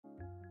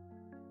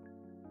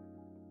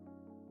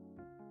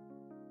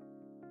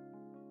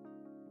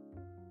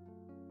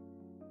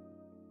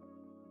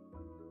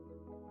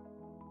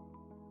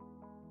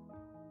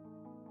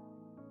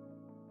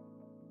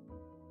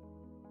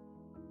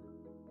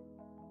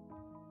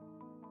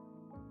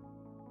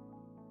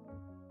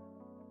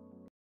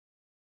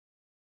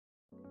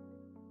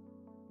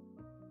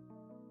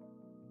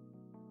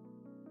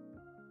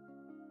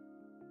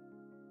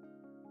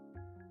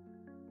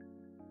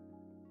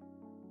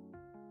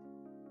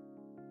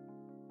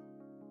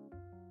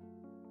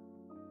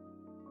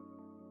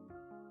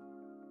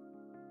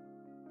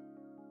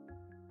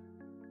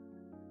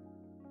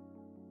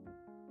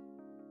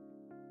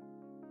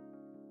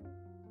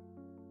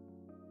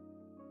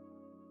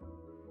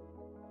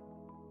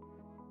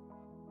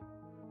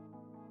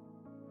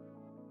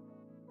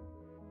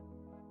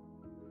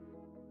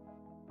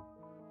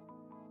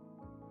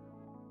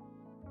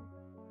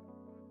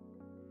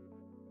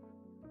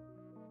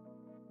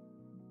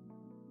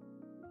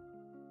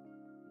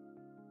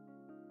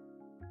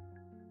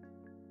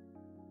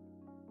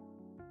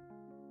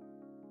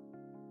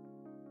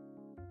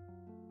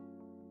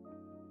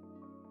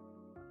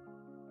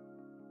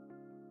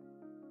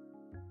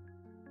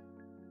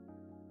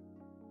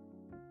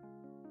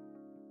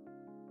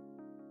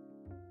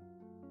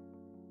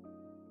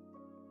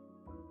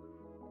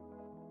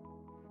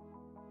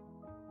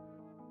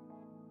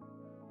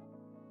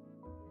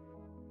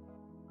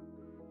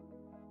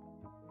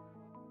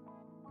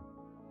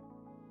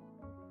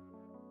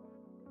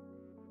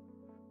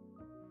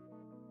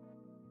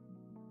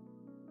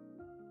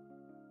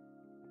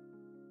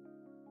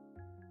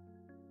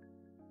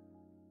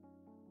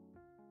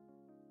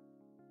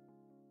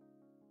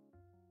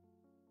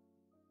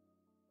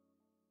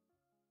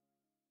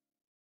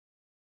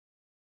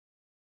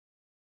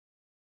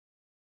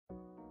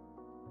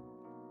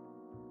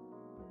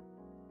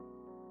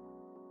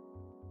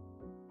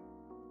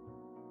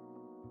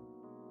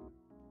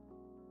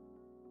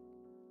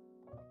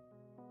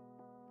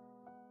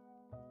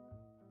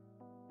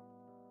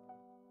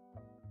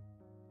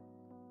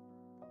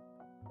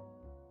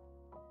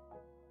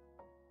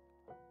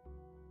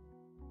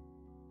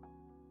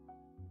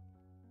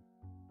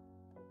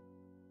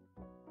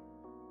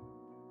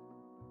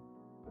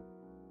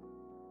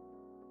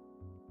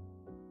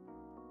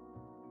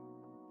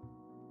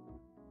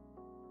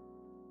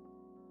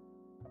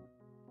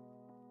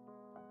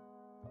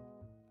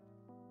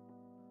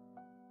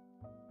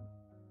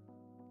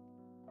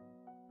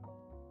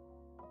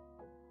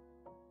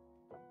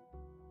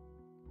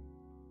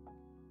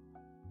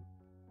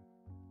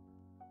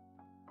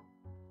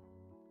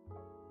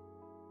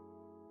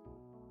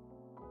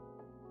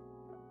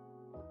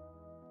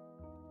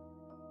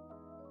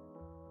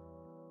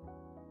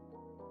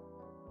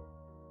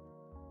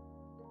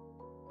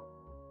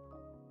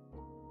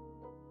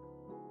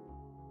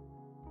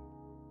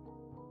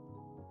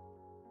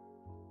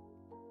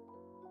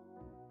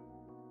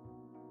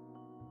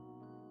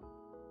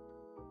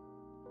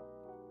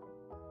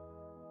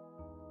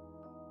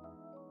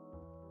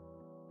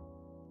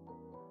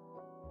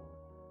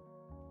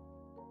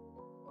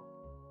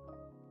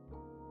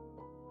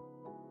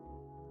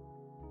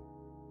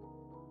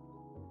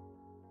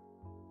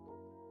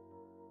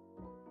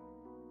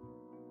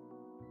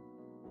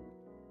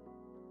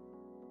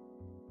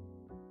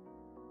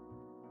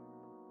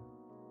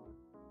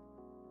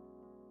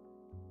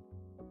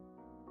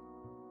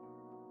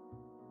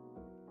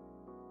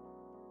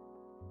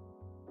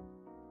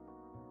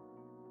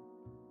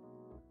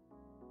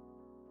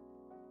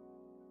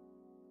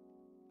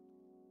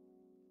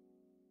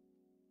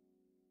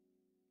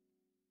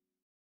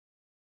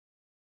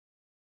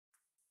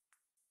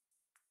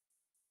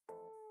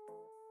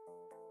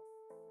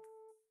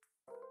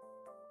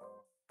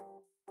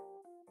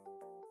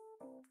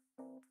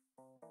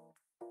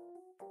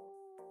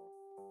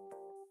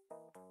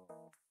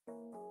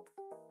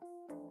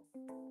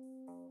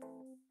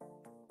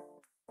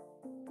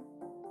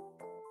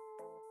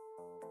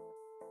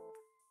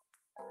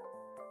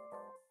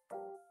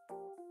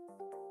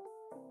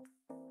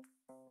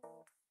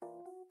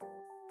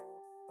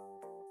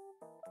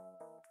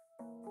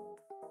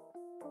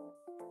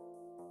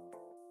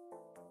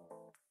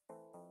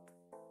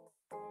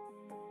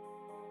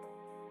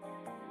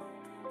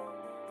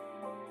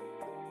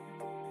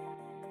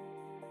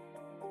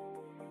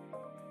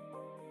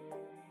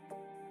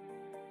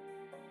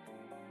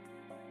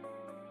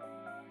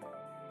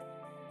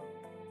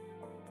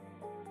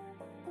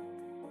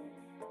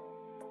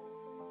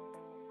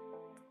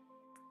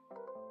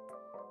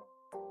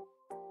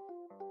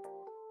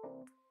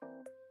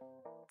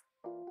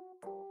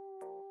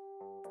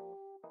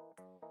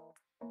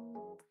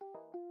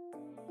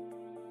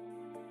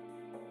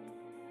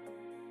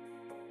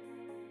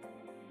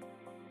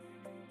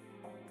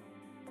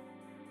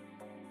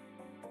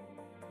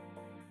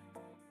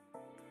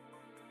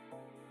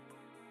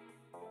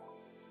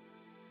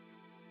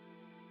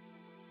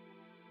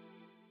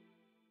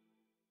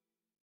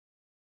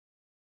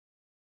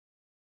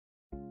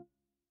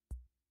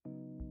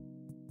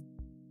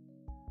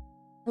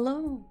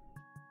Hello.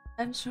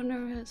 I'm so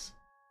nervous.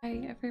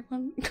 Hi,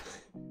 everyone.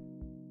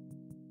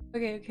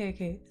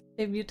 Okay.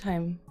 Debut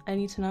time. I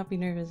need to not be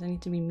nervous. I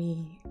need to be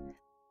me.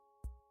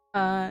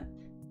 I'm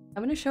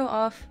gonna show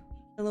off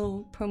a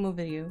little promo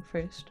video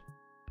first,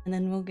 and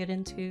then we'll get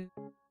into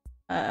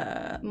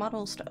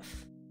model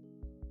stuff.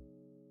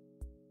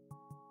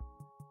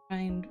 Try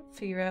and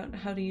figure out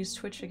how to use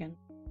Twitch again.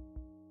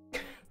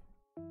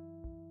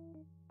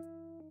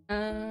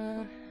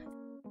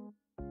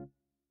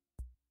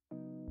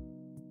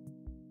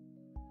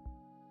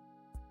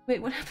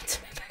 Wait, what happened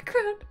to my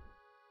background?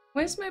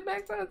 Where's my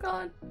background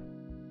gone?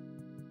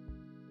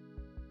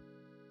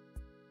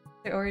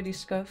 I already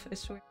scuff, I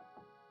swear.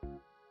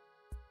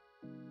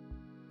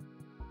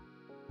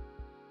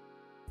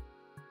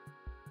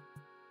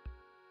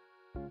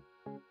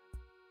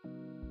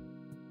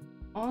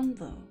 On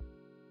though.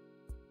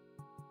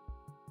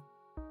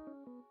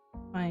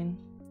 Fine.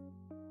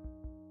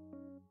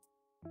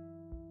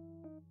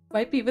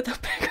 Might be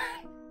without background.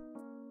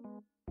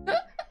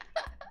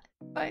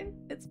 Fine,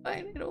 it's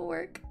fine, it'll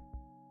work.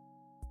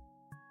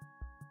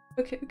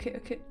 Okay,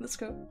 let's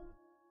go.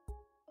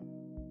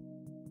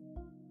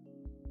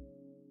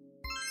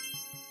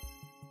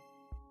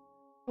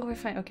 Oh, we're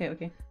fine. Okay.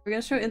 We're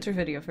gonna show intro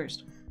video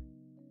first.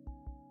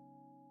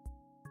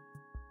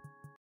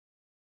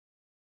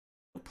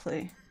 We'll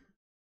play.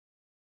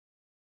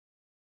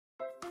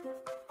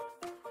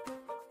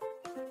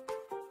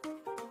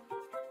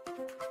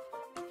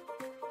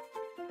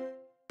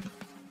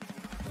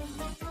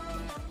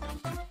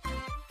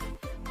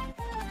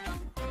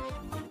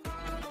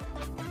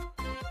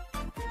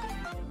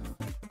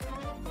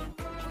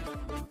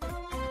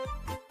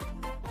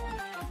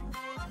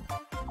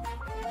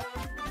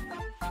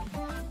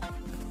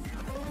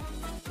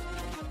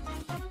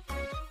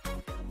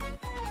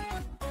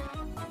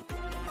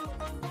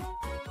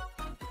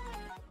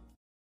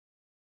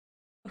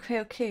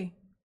 Okay.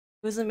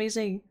 It was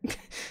amazing.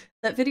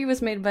 That video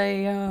was made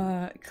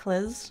by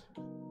Klez.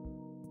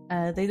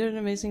 They did an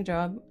amazing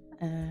job,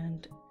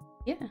 and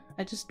yeah,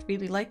 I just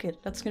really like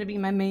it. That's gonna be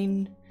my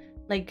main,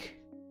 like,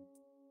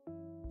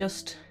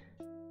 just,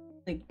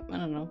 like, I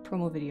don't know,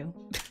 promo video.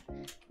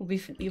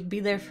 You'll be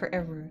there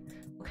forever.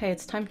 Okay,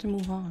 it's time to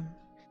move on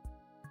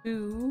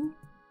to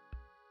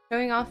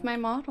showing off my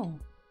model.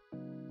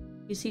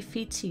 You see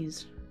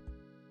feetsies.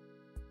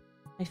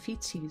 My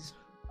feetsies.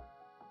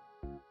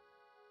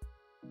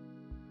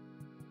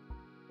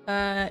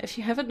 If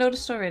you haven't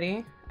noticed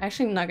already,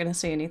 actually I'm not gonna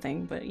say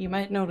anything, but you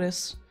might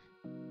notice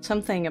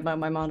something about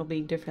my model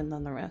being different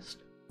than the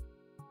rest.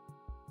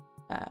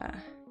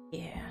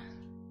 Yeah.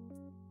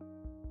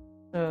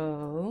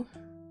 So...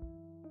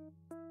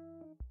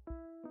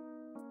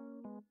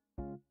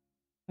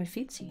 my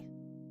feetsies.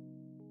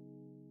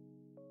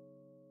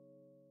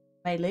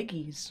 My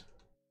leggies.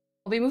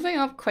 I'll be moving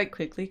off quite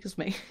quickly because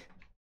my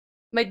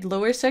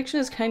lower section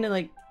is kind of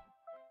like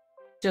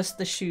just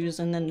the shoes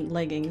and then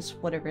leggings,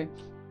 whatever.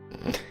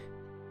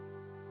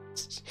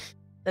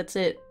 That's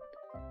it.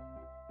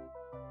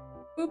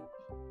 Boop.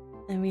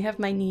 And we have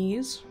my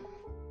knees.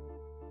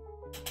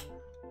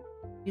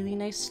 Really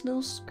nice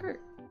little skirt.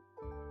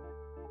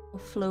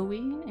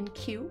 Flowy and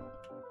cute.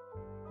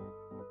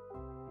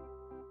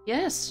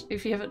 Yes,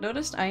 if you haven't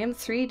noticed, I am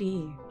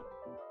 3D.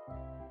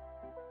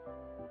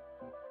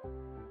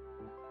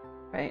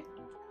 Right.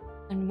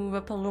 And move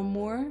up a little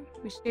more.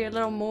 We see a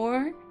little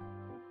more.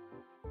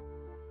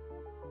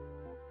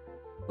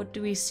 What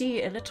do we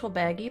see? A little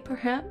baggy,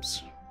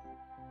 perhaps?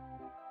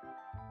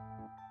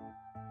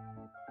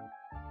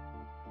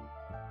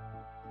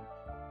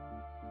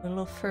 A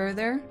little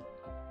further.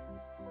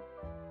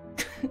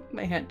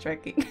 My hand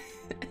tracking.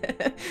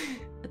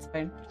 That's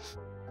fine.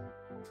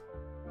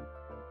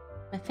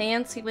 My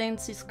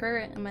fancy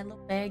skirt and my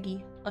little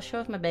baggy. I'll show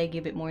off my baggy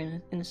a bit more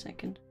in a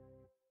second.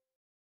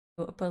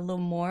 Go up a little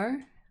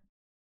more.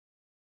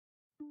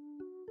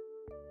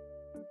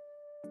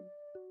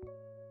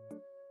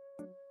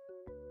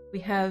 We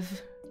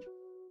have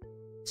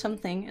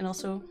something, and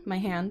also my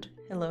hand.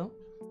 Hello.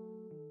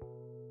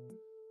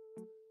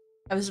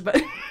 I was about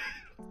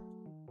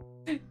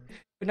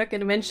We're not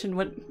gonna mention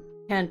what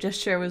hand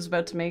gesture I was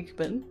about to make,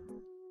 but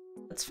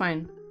that's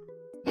fine.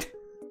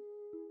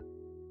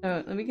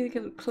 So let me get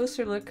a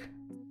closer look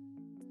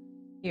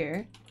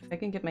here, if I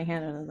can get my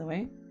hand out of the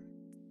way.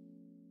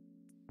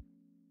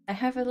 I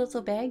have a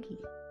little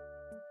baggie.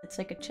 It's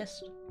like a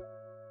chest.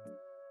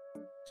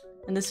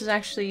 And this is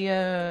actually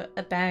a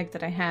bag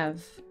that I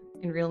have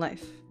in real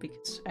life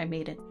because I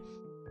made it.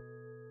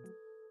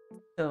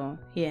 So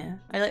yeah,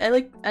 I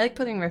like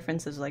putting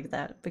references like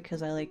that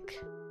because I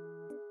like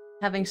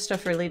having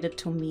stuff related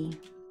to me.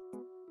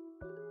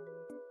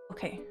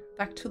 Okay,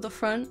 back to the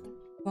front.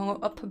 Go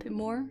up a bit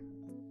more.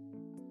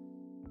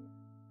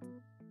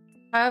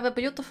 I have a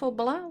beautiful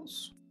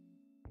blouse.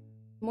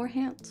 More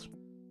hands.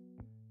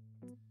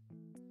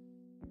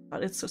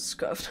 God, it's so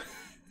scuffed.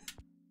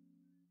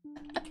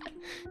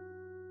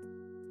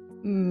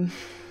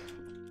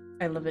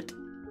 I love it.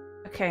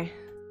 Okay.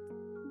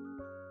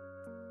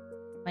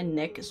 My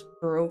neck is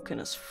broken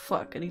as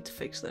fuck. I need to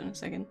fix that in a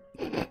second.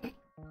 The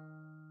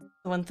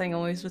one thing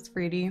always with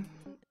 3D,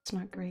 it's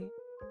not great.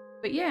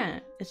 But yeah,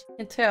 as you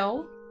can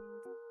tell,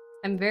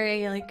 I'm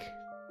very, like,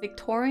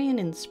 Victorian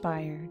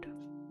inspired.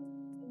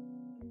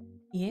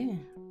 Yeah.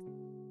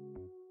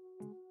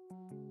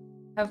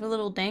 I have a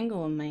little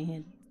dangle in my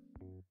head.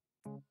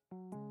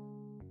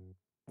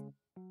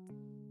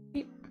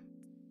 Beep.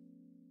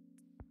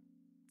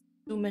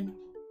 Zoom in.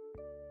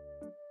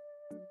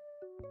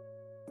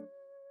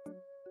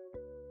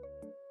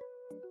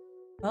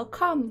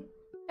 Welcome,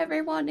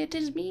 everyone, it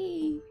is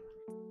me!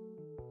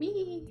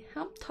 Me,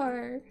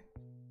 hampter.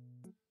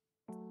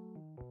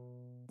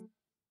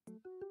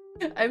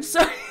 I'm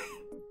sorry.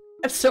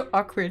 I'm so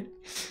awkward.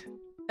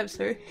 I'm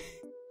sorry.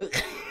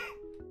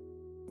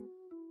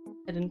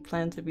 I didn't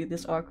plan to be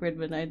this awkward,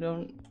 but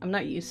I'm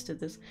not used to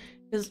this.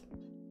 Because,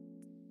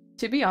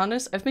 to be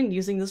honest, I've been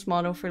using this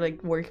model for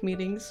like work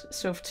meetings,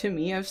 so to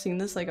me, I've seen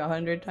this like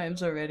 100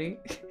 times already.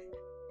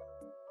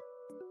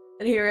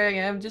 And here I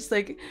am, just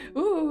like,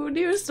 ooh,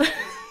 new stuff.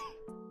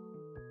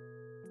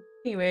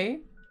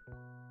 Anyway,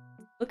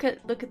 look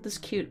at this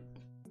cute.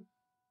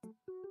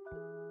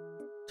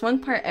 It's one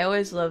part I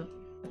always love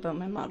about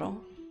my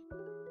model.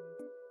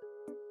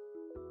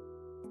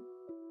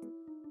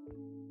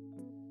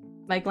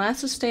 My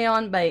glasses stay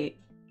on by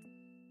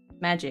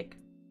magic.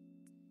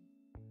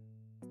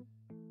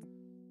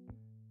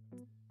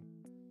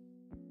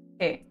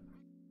 Okay,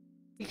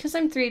 because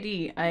I'm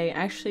 3D, I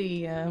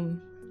actually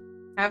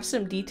have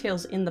some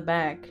details in the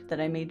back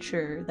that I made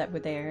sure that were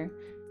there.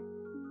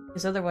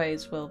 Because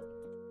otherwise, well,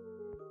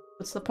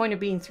 what's the point of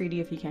being 3D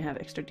if you can't have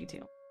extra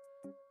detail?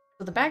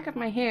 So the back of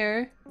my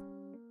hair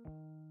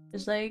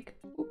is like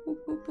boop, boop,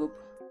 boop, boop.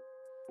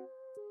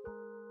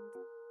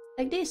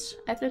 Like this.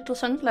 I have little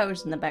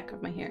sunflowers in the back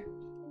of my hair.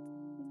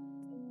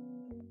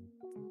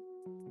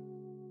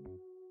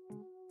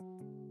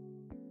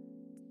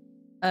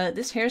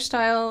 This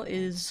hairstyle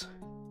is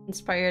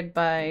inspired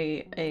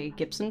by a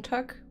Gibson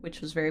tuck,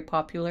 which was very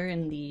popular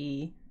in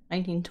the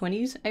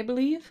 1920s, I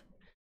believe.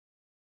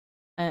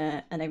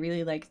 And I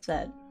really liked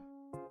that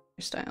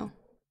hairstyle.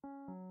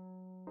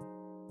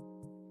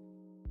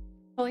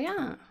 Oh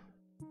yeah.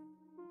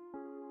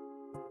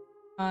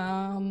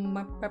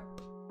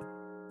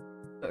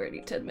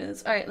 Already 10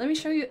 minutes. Alright, let me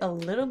show you a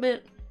little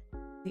bit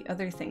the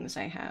other things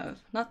I have.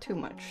 Not too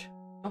much.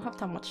 I don't have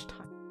that much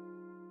time.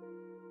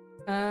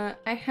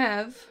 I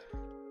have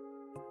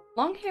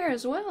long hair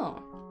as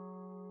well.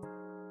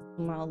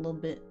 A little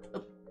bit.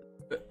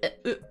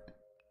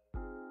 I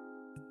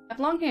have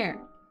long hair.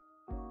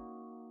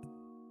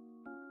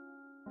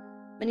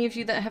 Many of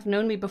you that have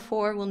known me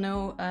before will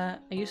know I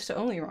used to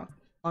only rock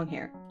long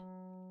hair.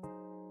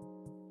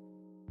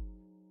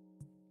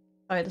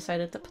 So I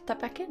decided to put that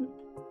back in.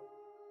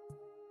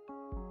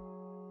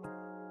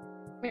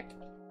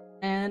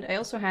 And I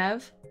also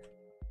have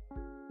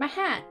my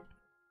hat.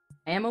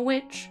 I am a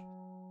witch.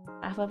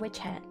 I have a witch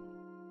hat.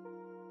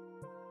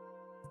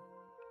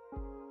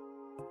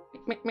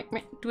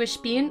 Do a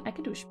spin? I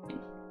can do a spin.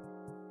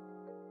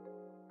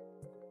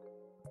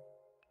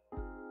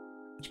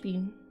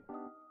 Spin.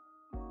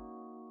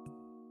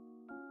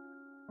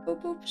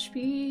 Boop boop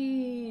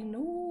spin.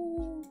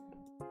 No.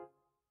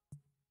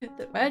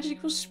 The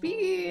magical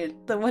spin.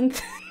 The one.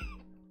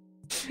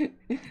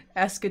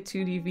 Ask a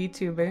 2D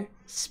VTuber.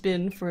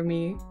 Spin for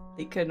me.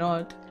 They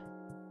cannot.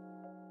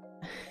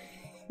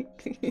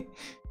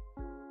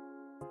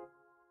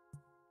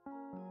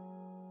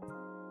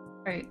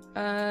 Alright,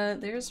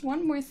 there's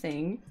one more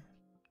thing.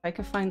 If I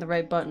can find the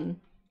right button.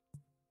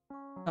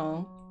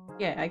 So,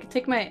 yeah, I could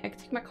take my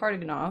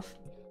cardigan off.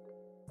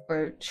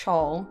 Or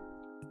shawl.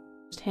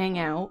 Just hang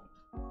out.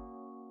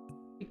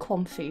 Be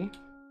comfy.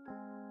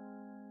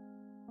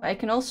 But I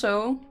can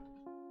also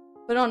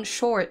put on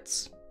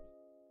shorts.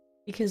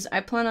 Because I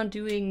plan on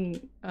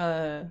doing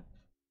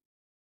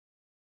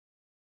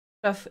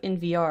stuff in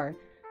VR.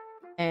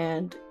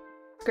 And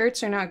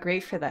skirts are not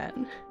great for that.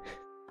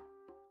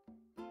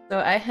 So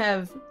I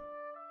have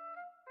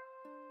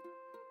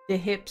the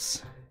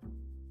hips.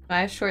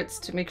 I have shorts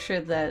to make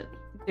sure that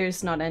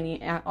there's not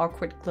any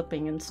awkward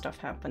clipping and stuff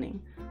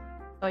happening.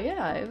 So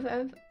yeah,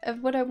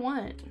 I've what I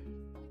want.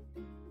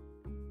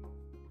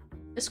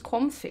 It's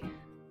comfy.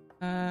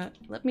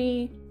 Let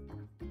me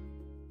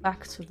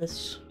back to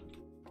this.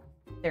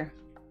 There.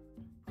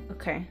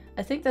 Okay,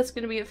 I think that's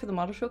gonna be it for the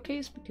model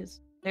showcase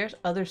because there's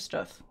other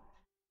stuff. Can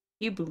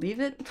you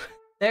believe it?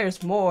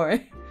 There's more.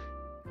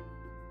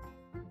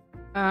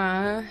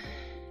 Gotta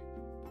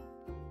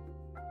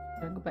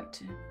go back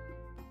to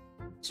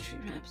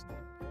stream maps.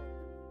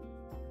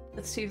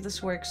 Let's see if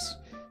this works.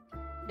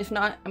 If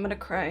not, I'm gonna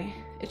cry.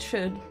 It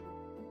should.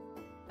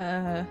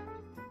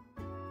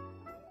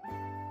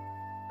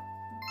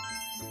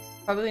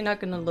 Probably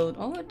not gonna load.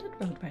 Oh, it did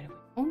load right away.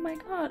 Oh my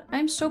god,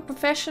 I'm so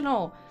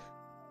professional!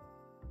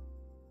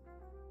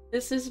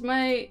 This is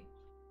my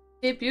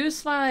debut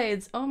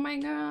slides! Oh my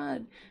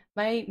god!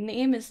 My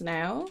name is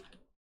now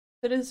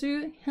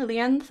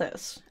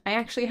Hilianthus. I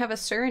actually have a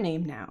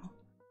surname now.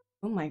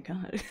 Oh my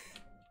god.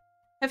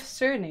 have a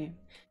surname.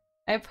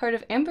 I am part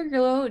of Amber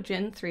Glow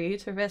Gen 3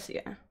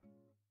 Travesia.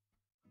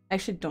 I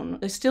actually don't know.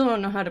 I still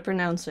don't know how to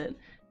pronounce it.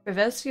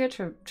 Travesia,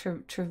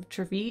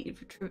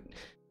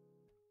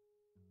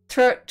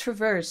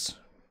 Traverse.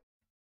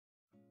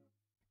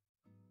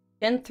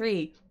 Gen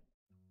 3.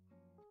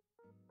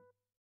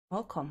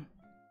 Welcome.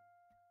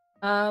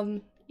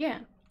 Yeah.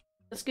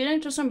 Let's get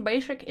into some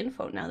basic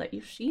info now that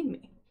you've seen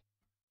me.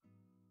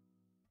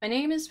 My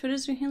name is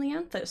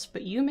Pudizuhelianthus,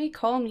 but you may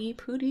call me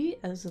Pudi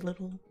as a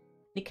little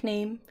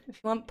nickname. If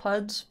you want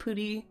Puds,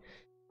 Pudi,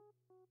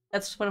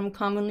 that's what I'm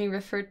commonly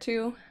referred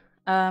to.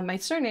 My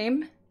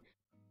surname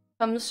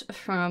comes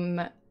from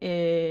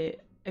a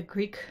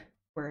Greek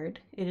word.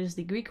 It is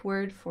the Greek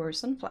word for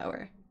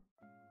sunflower.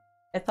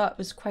 I thought it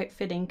was quite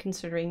fitting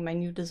considering my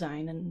new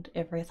design and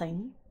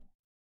everything.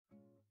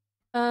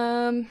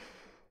 My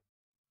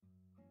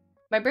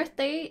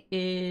birthday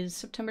is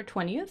September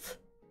 20th.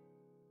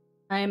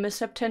 I am a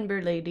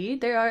September lady.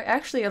 There are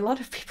actually a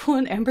lot of people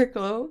in Amber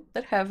Glow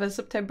that have a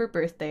September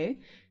birthday.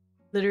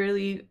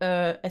 Literally,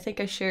 I think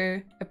I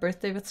share a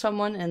birthday with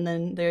someone, and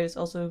then there's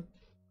also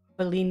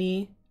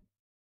Bellini,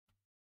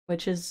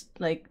 which is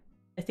like,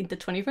 I think the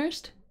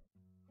 21st.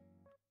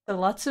 So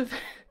lots of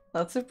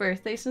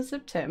birthdays in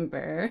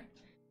September.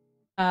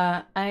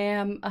 I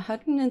am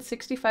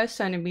 165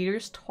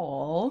 centimeters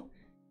tall.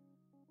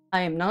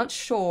 I am not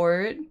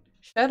short.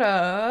 Shut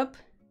up.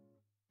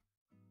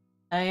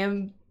 I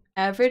am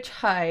average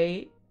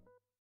height.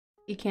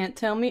 You can't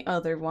tell me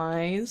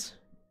otherwise.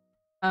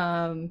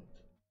 In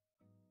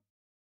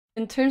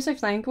terms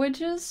of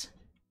languages,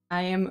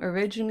 I am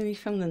originally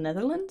from the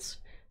Netherlands,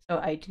 so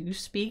I do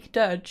speak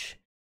Dutch.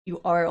 You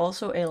are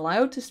also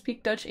allowed to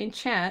speak Dutch in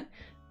chat.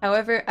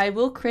 However, I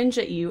will cringe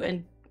at you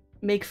and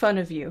make fun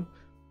of you.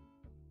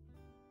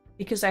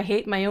 Because I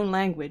hate my own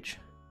language.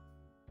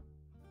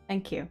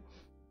 Thank you.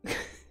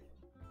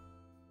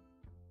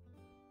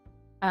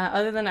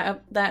 Other than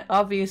that,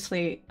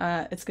 obviously,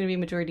 it's gonna be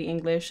majority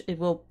English. It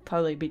will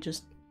probably be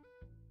just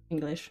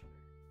English.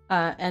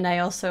 And I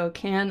also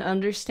can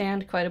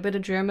understand quite a bit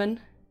of German,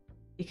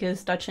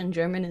 because Dutch and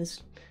German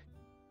is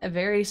a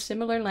very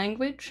similar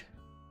language.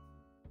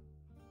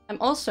 I'm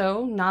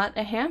also not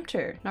a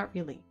hampter, not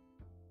really.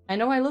 I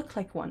know I look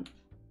like one.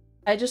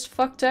 I just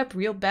fucked up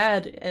real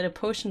bad at a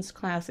potions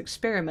class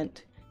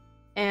experiment,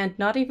 and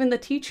not even the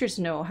teachers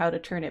know how to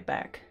turn it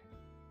back.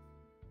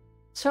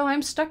 So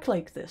I'm stuck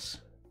like this.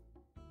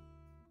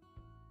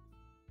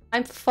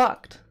 I'm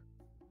fucked.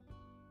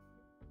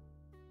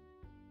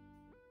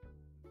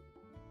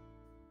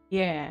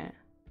 Yeah.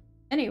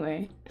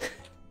 Anyway.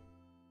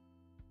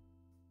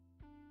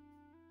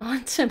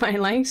 On to my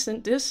likes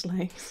and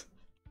dislikes.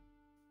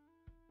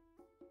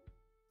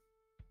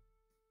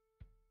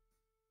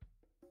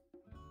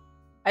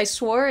 I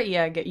swore?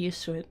 Yeah, get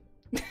used to it.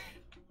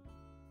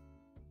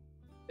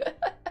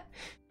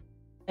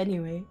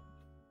 Anyway.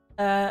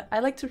 I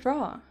like to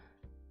draw.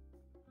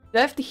 Do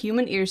I have the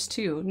human ears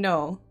too?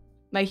 No.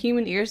 My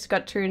human ears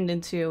got turned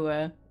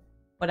into,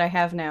 what I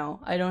have now.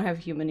 I don't have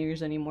human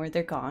ears anymore.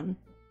 They're gone.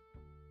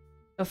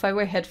 So if I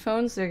wear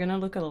headphones, they're gonna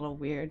look a little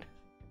weird.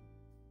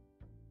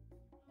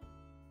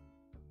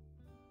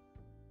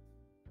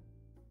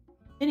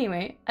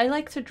 Anyway, I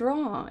like to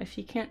draw, if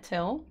you can't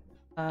tell.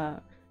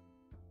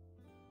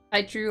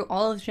 I drew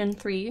all of Gen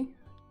 3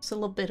 just a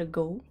little bit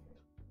ago.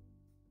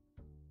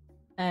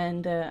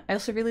 And I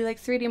also really like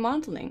 3D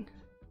modeling.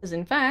 Because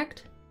in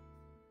fact,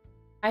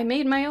 I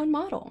made my own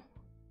model.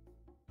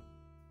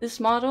 This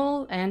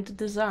model and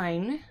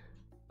design,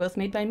 both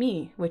made by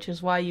me, which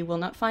is why you will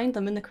not find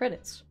them in the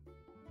credits.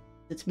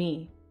 It's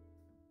me.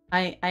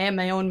 I am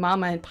my own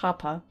mama and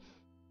papa.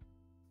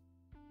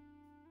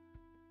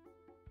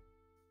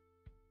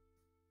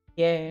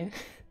 Yeah,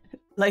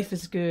 life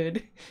is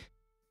good.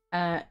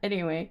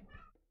 Anyway,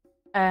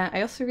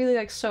 I also really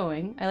like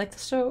sewing. I like to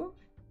sew.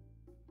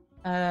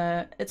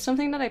 It's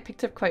something that I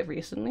picked up quite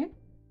recently.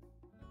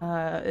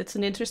 It's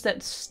an interest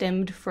that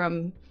stemmed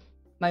from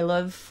my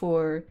love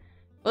for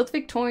both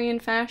Victorian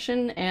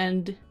fashion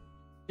and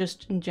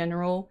just in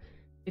general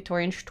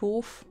Victorian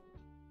stuff.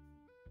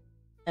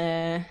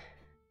 I'm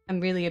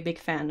really a big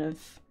fan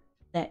of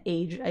that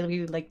age. I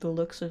really like the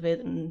looks of it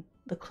and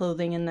the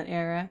clothing in that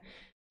era.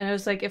 And I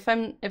was like, I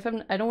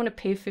don't want to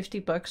pay 50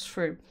 bucks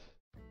for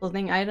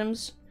clothing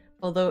items,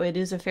 although it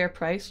is a fair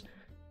price,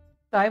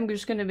 so I'm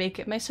just gonna make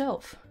it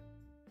myself.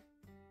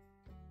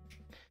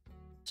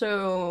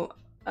 So,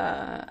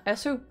 I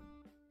also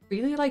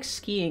really like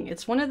skiing.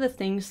 It's one of the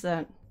things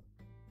that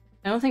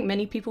I don't think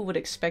many people would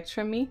expect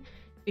from me,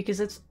 because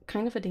it's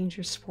kind of a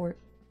dangerous sport.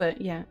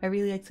 But yeah, I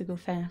really like to go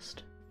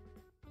fast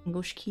and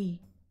go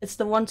ski. It's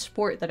the one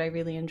sport that I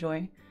really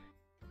enjoy.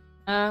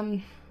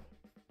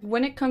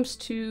 When it comes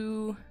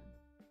to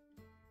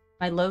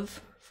my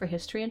love for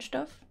history and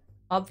stuff,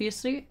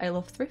 obviously I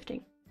love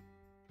thrifting.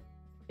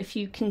 If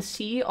you can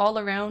see all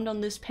around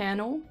on this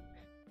panel,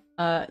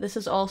 this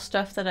is all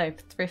stuff that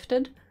I've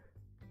thrifted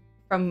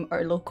from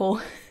our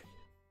local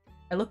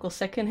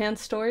secondhand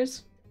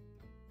stores.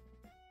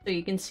 So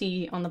you can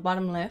see on the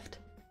bottom left,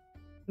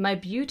 my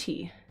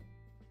beauty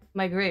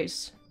my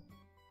grace,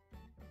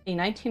 a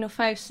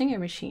 1905 Singer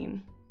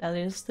machine. That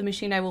is the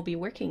machine I will be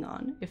working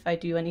on if I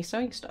do any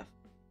sewing stuff.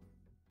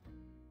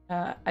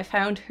 I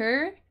found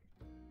her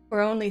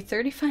for only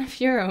 35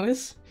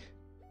 euros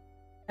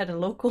at a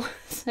local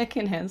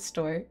secondhand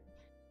store,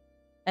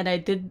 and I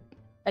didn't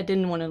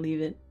want to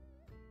leave it.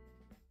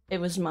 It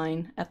was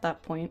mine at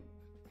that point.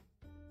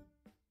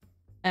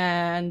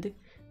 And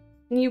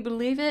can you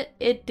believe it?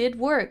 It did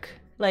work.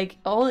 Like,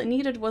 all it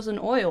needed was an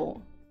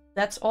oil.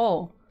 That's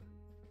all.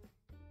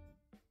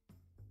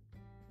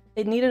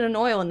 It needed an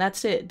oil and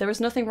that's it. There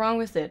was nothing wrong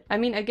with it. I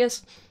mean, I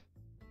guess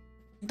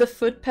the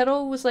foot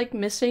pedal was like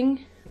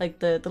missing, like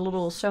the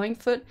little sewing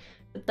foot,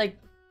 but like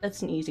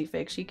that's an easy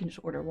fix. You can just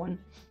order one.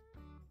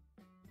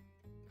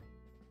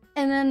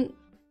 And then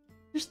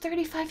there's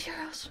 35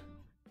 euros.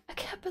 I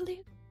can't believe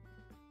it.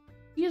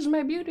 She is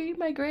my beauty,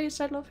 my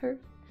grace. I love her.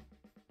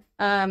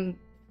 I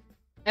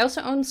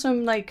also own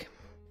some like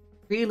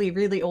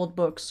really old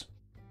books.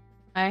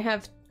 I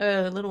have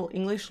a little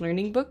English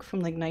learning book from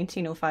like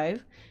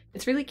 1905.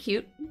 It's really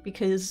cute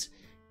because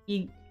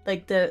you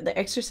like the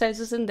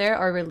exercises in there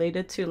are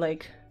related to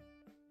like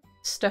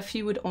stuff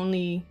you would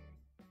only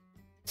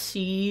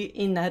see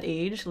in that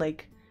age,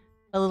 like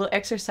a little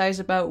exercise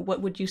about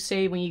what would you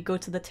say when you go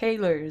to the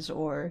tailor's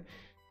or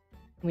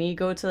when you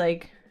go to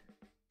like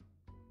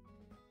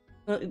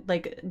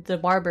the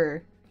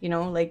barber, you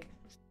know, like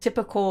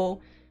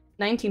typical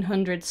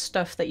 1900s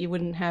stuff that you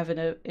wouldn't have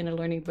in a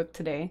learning book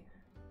today.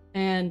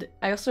 And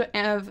I also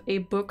have a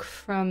book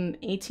from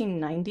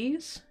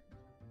 1890s,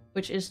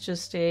 which is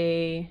just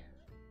a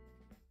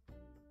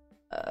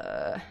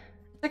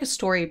it's like a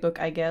storybook,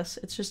 I guess.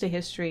 It's just a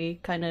history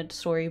kind of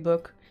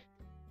storybook.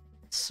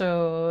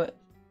 So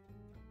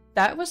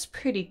that was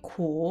pretty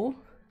cool.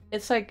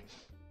 It's like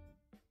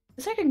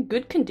in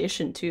good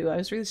condition too. I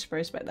was really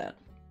surprised by that.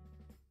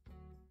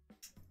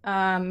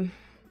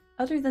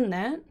 Other than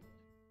that,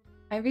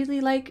 I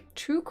really like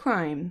true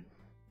crime.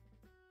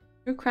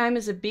 True crime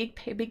is a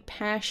big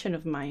passion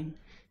of mine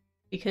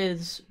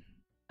because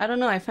I don't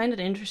know, I find it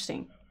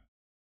interesting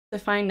to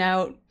find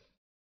out,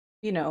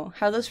 you know,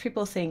 how those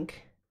people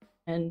think,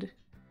 and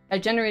I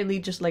generally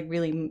just like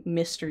really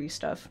mystery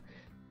stuff,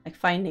 like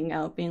finding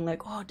out, being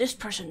like, oh, this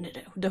person did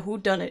it, the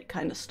whodunit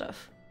kind of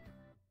stuff.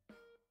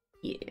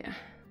 Yeah,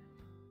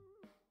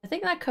 I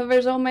think that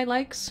covers all my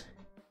likes.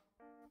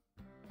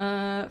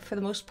 For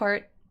the most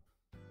part.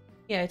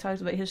 Yeah, I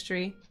talked about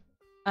history.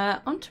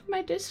 Onto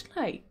my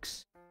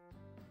dislikes.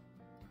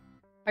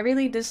 I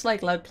really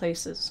dislike loud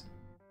places.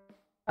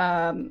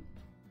 I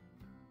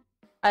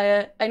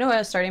know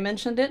I already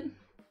mentioned it,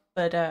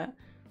 but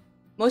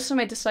most of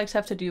my dislikes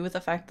have to do with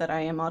the fact that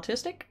I am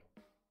autistic.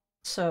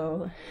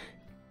 So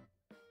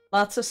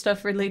lots of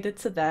stuff related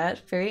to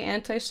that. Very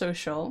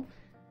antisocial.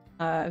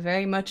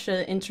 Very much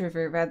an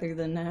introvert rather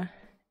than an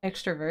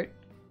extrovert.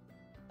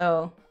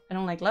 So I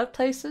don't like loud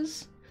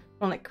places.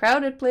 Don't like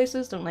crowded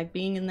places. Don't like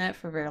being in that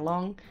for very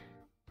long.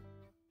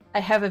 I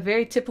have a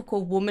very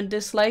typical woman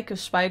dislike of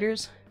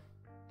spiders.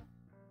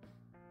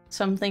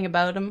 Something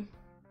about them.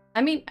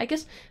 I mean, I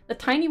guess the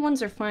tiny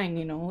ones are fine,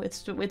 you know.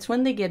 It's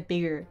when they get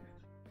bigger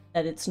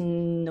that it's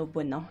no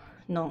bueno.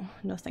 No,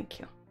 thank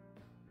you.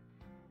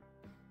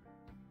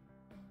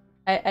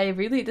 I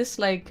really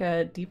dislike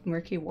deep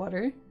murky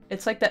water.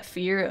 It's like that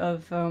fear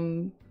of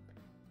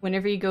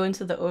whenever you go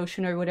into the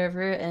ocean or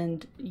whatever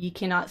and you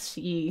cannot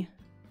see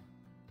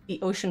the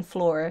ocean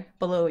floor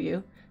below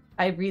you.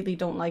 I really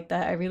don't like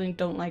that. I really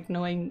don't like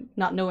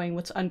not knowing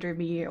what's under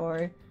me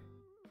or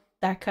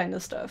that kind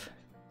of stuff.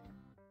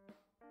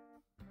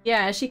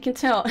 Yeah, as you can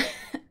tell,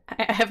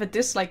 I have a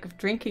dislike of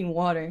drinking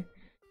water.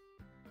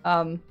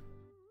 I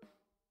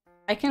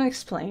can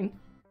explain.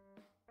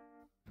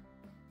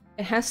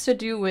 It has to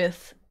do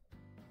with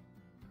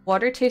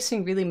water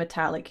tasting really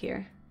metallic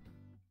here.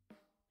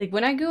 Like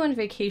when I go on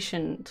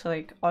vacation to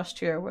like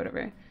Austria or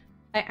whatever,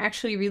 I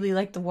actually really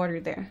like the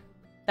water there.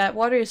 That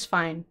water is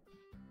fine.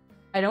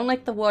 I don't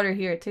like the water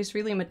here. It tastes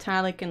really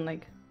metallic and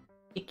like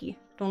icky.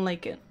 Don't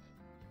like it.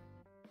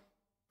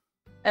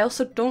 I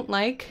also don't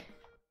like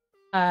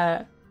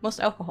most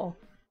alcohol.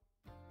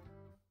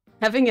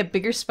 Having a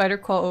bigger spider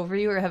crawl over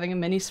you or having a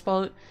many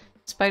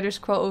spiders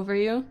crawl over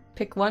you,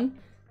 pick one.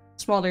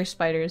 Smaller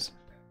spiders.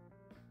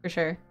 For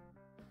sure.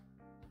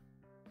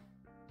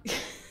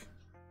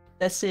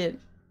 That's it.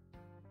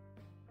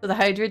 So the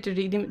hydrate to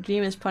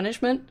redeem is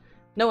punishment?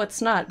 No,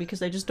 it's not,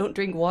 because I just don't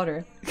drink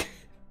water.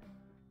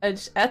 I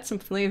just add some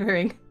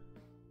flavoring.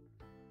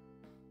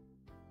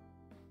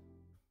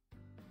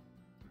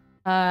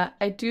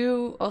 I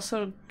do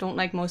also don't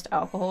like most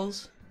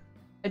alcohols.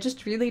 I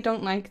just really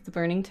don't like the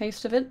burning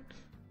taste of it.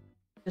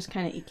 It's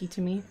kind of icky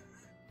to me.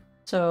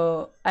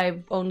 So I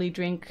only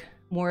drink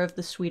more of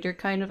the sweeter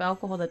kind of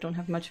alcohol that don't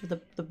have much of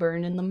the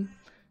burn in them.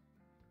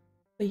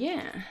 But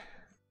yeah.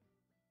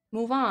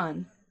 Move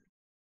on.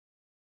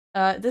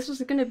 This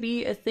was gonna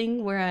be a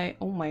thing where I—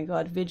 oh my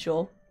god,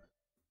 Vigil.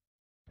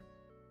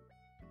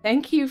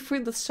 Thank you for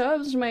the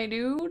subs, my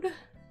dude!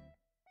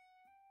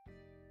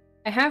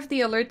 I have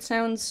the alert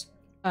sounds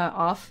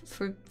off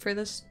for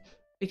this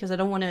because I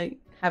don't want to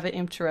have it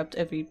interrupt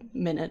every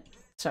minute.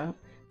 So,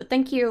 but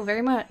thank you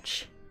very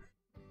much.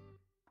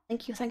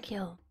 Thank you, thank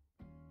you.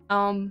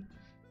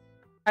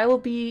 I will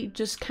be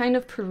just kind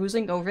of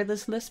perusing over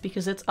this list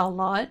because it's a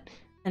lot,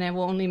 and I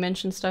will only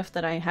mention stuff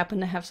that I happen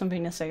to have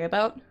something to say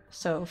about.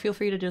 So feel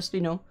free to just,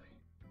 you know,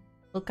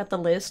 look at the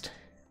list,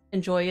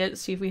 enjoy it,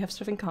 see if we have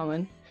stuff in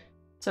common.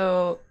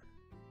 So,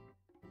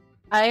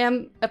 I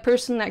am a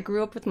person that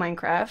grew up with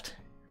Minecraft.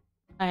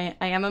 I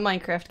am a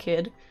Minecraft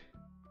kid.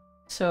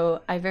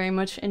 So I very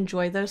much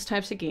enjoy those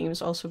types of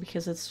games also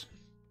because it's,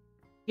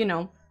 you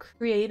know,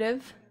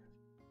 creative.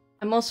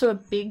 I'm also a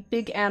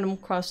big Animal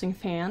Crossing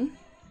fan.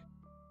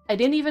 I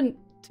didn't even,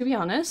 to be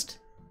honest,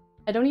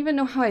 I don't even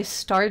know how I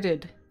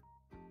started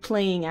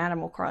playing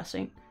Animal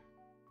Crossing.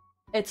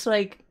 It's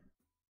like,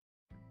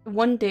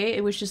 one day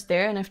it was just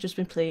there and I've just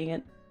been playing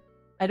it.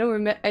 I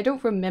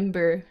don't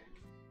remember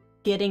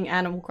getting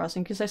Animal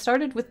Crossing because I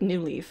started with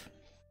New Leaf.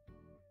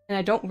 And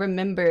I don't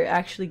remember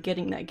actually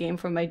getting that game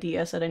from my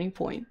DS at any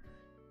point.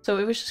 So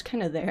it was just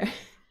kind of there.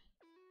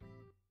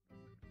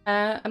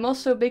 I'm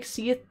also a big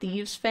Sea of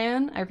Thieves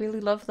fan. I really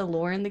love the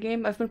lore in the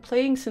game. I've been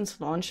playing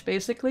since launch,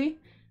 basically.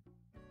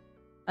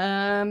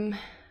 Although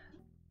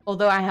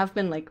I have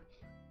been, like,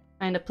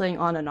 kind of playing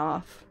on and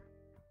off.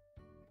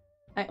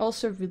 I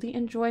also really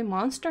enjoy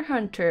Monster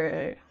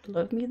Hunter.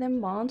 Love me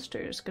them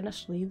monsters. Gonna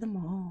slay them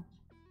all.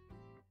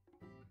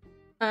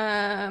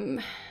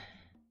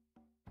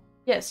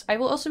 Yes, I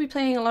will also be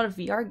playing a lot of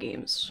VR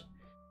games.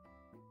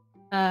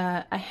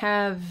 I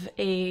have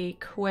a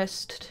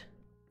Quest...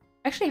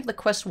 Actually, I have the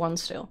Quest 1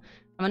 still.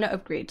 I'm gonna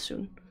upgrade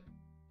soon.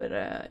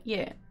 But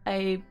yeah,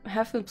 I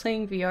have been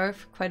playing VR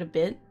for quite a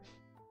bit.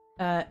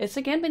 It's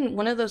again been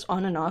one of those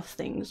on and off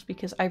things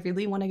because I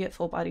really want to get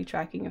full body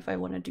tracking if I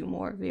want to do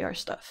more VR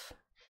stuff.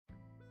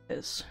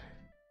 Because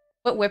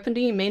what weapon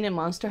do you main in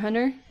Monster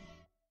Hunter?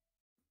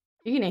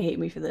 You're gonna hate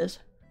me for this.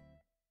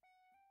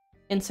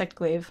 Insect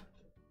Glaive.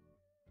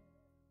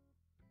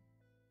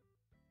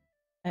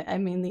 I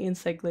mean the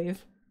Insect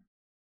Glaive.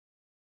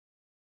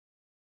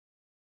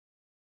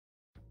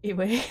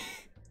 Anyway.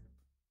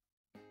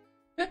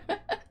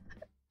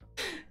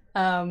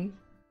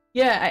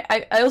 Yeah,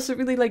 I also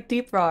really like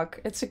Deep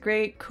Rock. It's a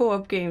great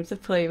co-op game to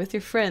play with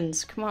your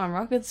friends. Come on,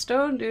 Rock and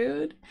Stone,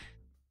 dude.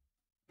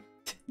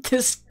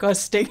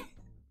 Disgusting.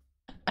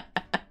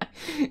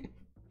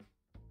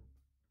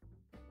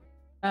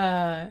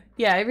 Yeah,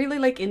 I really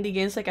like indie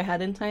games like I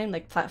had in time,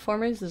 like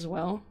platformers as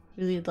well.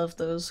 Really love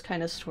those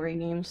kind of story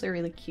games. They're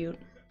really cute.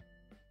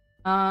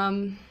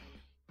 I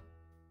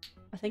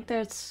think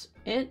that's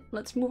it.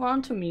 Let's move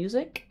on to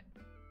music.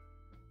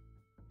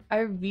 I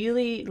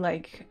really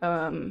like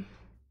Mother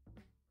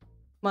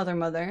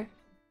Mother.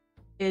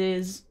 It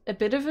is a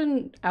bit of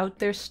an out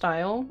there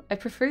style. I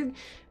prefer,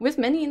 with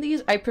many of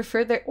these, I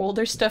prefer their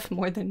older stuff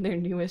more than their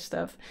newest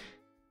stuff.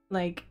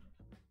 Like,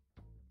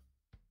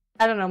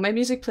 I don't know, my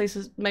music taste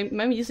is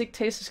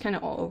kind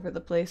of all over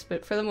the place,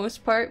 but for the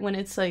most part, when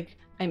it's like,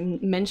 I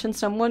mention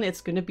someone,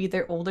 it's gonna be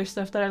their older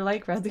stuff that I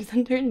like rather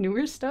than their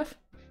newer stuff.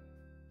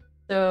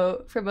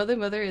 So for Mother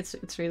Mother, it's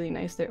really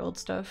nice, their old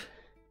stuff.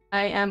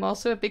 I am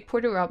also a big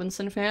Porter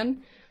Robinson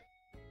fan.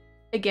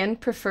 Again,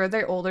 prefer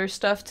their older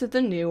stuff to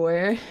the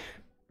newer.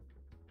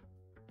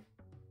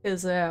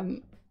 Because, I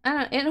don't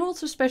know, it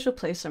holds a special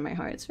place in my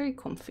heart. It's very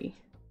comfy.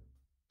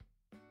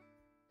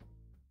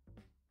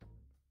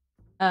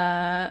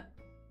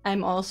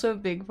 I'm also a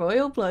big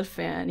Royal Blood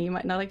fan. You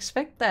might not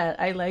expect that.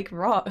 I like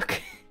rock.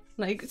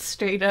 Like,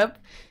 straight up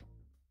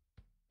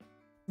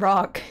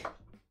rock.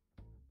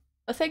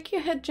 Oh, thank you,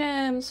 Head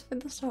Jams, for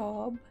the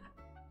sob.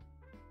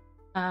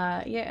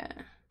 Yeah.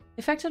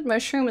 Affected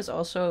Mushroom is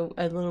also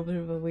a little bit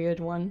of a weird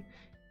one.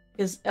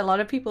 Because a lot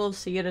of people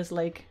see it as,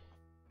 like,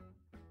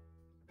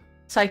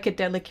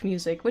 psychedelic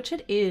music, which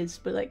it is,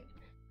 but, like,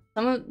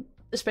 some of,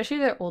 especially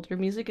their older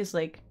music is,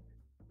 like,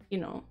 you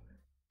know,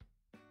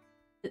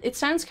 it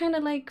sounds kind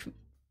of like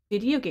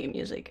video game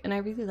music, and I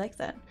really like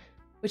that.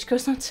 Which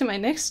goes on to my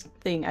next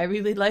thing. I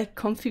really like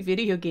comfy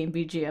video game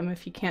BGM,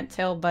 if you can't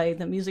tell by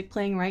the music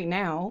playing right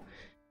now.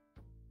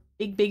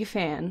 Big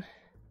fan.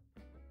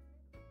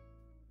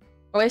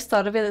 Always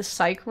thought of it as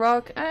psych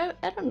rock. I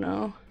don't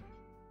know.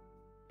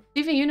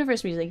 Steven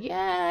Universe music.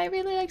 Yeah, I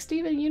really like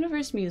Steven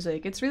Universe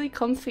music. It's really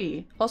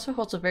comfy. Also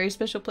holds a very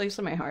special place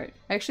in my heart.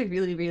 I actually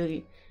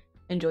really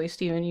enjoy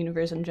Steven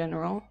Universe in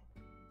general.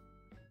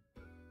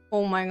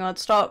 Oh my god,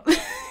 stop.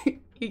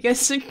 You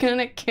guys are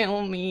gonna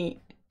kill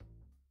me.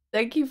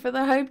 Thank you for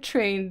the hype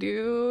train,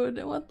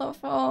 dude. What the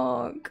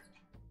fuck?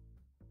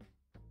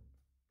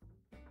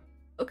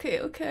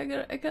 Okay,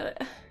 I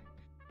gotta...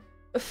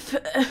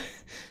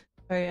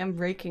 Sorry, I'm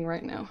breaking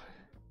right now.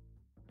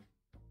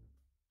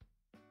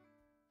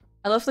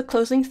 I love the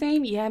closing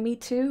theme. Yeah, me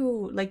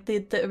too. Like,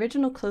 the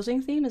original closing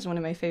theme is one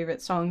of my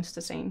favorite songs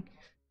to sing.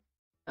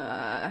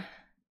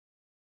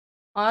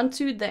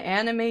 Onto the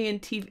anime and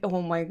TV.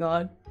 Oh my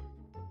god.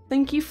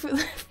 Thank you for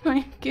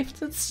my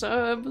gifted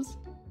subs.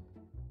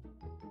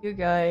 You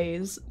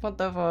guys, what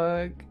the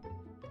fuck?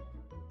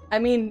 I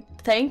mean,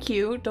 thank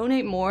you.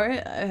 Donate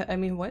more. I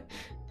mean, what?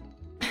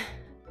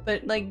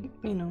 But like,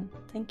 you know,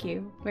 thank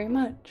you very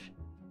much.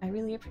 I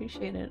really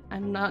appreciate it.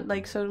 I'm not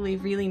like totally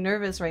really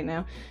nervous right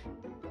now.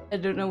 I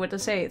don't know what to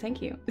say.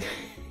 Thank you.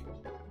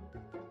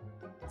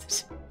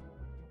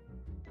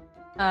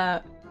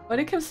 When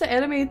it comes to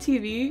anime and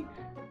TV,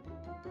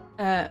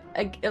 a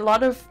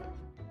lot of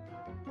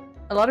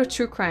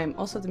true crime.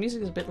 Also, the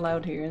music is a bit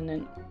loud here, and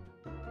then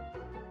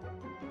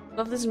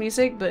love this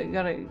music, but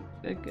gotta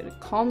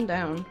calm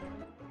down.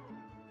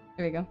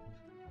 There we go.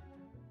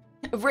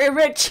 We're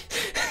rich.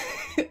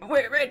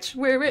 We're rich.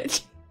 We're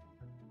rich.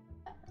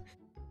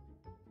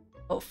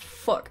 Oh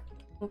fuck.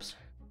 Oops.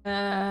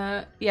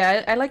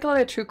 Yeah, I like a lot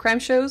of true crime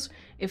shows.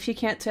 If you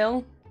can't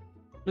tell,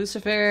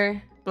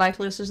 Lucifer,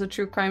 Blacklist is a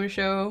true crime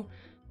show.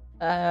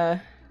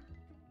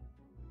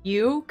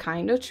 You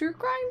kind of true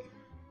crime.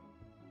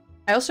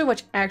 I also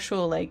watch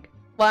actual like.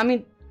 Well, I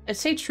mean, I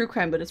say true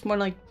crime, but it's more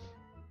like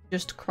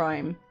just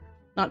crime,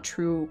 not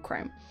true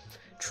crime.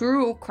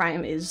 True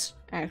crime is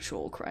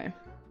actual crime.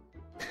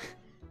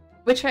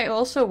 Which I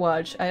also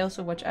watch. I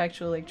also watch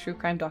actual like true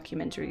crime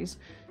documentaries.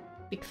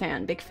 Big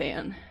fan, big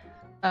fan.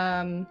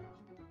 Danganronpa,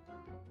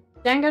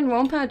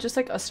 just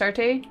like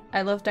Astarte.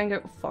 I love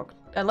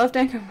I love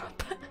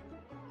Danganronpa.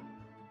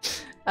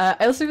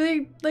 I also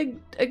really like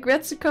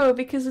Agretsuko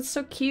because it's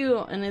so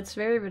cute and it's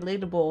very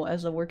relatable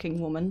as a working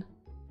woman.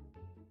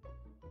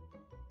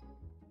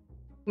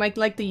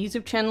 Like the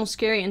YouTube channel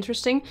Scary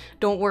Interesting.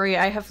 Don't worry,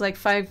 I have like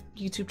 5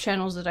 YouTube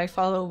channels that I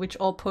follow which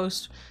all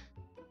post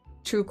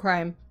true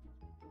crime.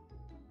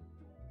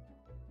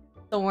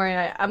 Don't worry,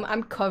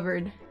 I'm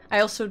covered.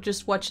 I also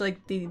just watch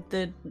like the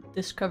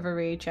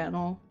Discovery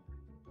channel,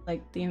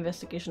 like the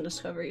Investigation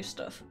Discovery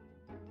stuff.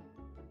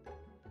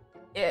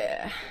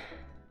 Yeah,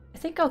 I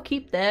think I'll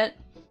keep that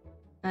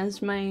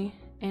as my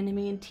anime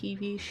and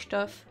TV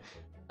stuff.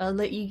 I'll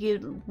let you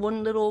get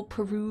one little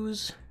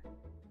peruse.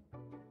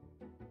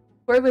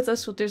 Word with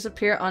us will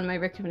disappear on my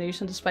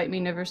recommendation despite me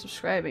never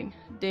subscribing.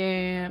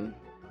 Damn.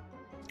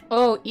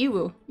 Oh,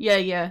 Iwu.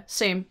 Yeah,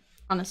 same,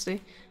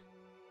 honestly.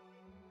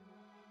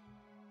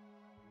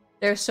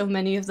 There are so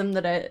many of them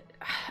that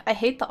I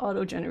hate the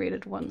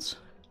auto-generated ones.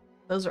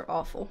 Those are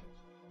awful.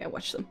 Can't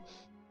watch them.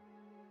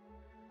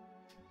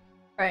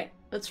 Alright,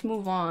 let's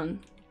move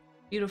on.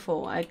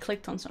 Beautiful, I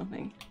clicked on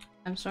something.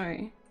 I'm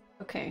sorry.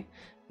 Okay,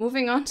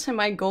 moving on to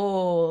my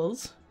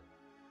goals.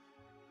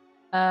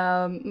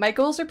 My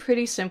goals are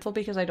pretty simple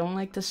because I don't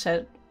like to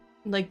set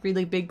like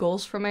really big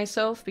goals for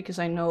myself because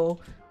I know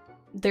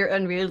they're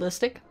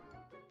unrealistic.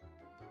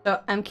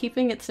 So I'm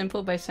keeping it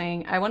simple by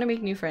saying I want to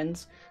make new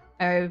friends.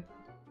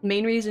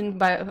 Main reason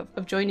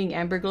of joining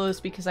Amberglow is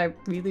because I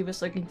really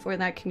was looking for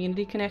that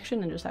community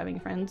connection and just having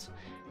friends.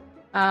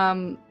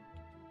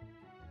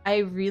 I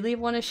really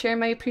want to share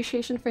my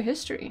appreciation for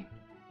history.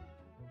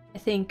 I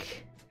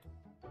think,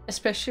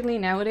 especially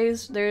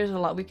nowadays, there's a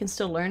lot we can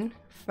still learn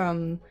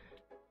from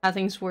how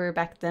things were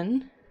back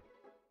then.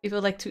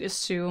 People like to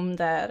assume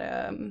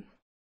that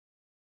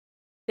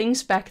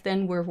things back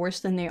then were worse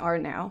than they are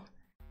now,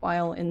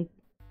 while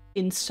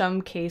in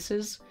some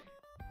cases,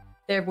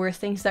 there were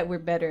things that were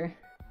better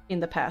in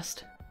the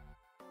past.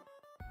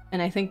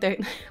 And I think that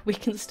we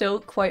can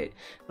still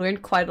learn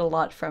quite a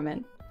lot from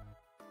it.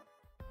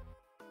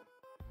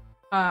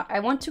 I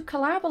want to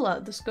collab a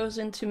lot. This goes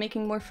into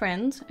making more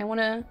friends. I want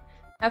to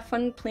have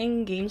fun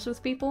playing games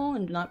with people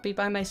and not be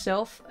by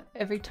myself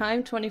every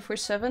time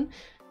 24/7.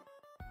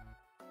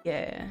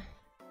 Yeah.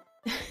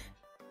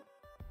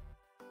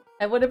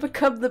 I want to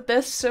become the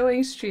best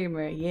sewing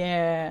streamer.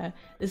 Yeah.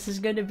 This is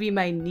gonna be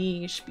my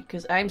niche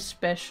because I'm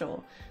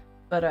special.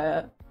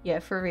 But yeah,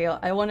 for real,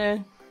 I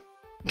wanna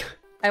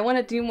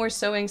do more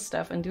sewing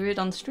stuff and do it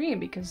on stream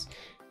because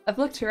I've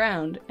looked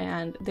around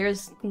and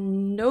there's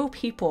no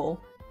people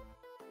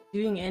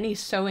doing any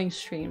sewing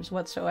streams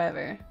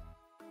whatsoever.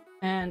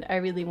 And I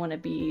really want to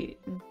be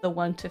the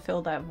one to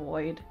fill that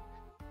void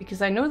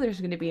because I know there's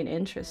going to be an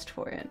interest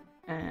for it.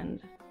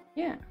 And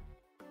yeah.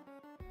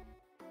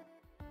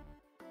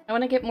 I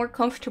want to get more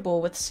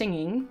comfortable with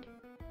singing.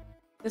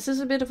 This is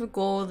a bit of a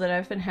goal that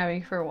I've been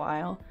having for a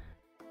while.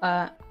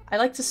 I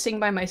like to sing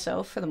by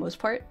myself for the most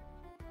part.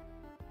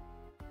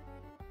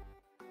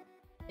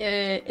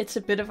 It's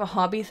a bit of a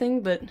hobby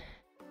thing, but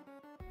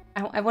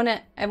I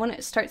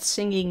wanna start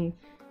singing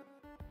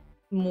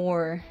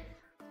more,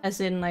 as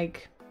in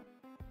like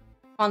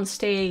on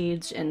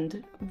stage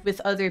and with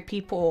other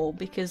people,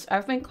 because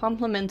I've been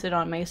complimented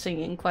on my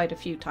singing quite a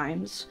few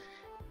times.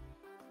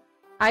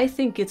 I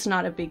think it's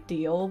not a big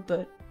deal,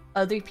 but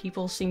other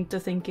people seem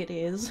to think it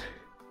is,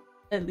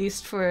 at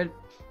least for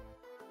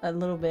a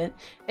little bit.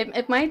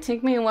 It might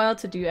take me a while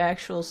to do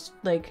actual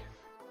like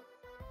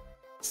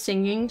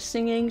singing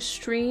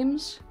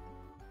streams,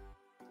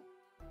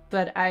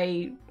 but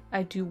I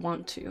do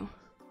want to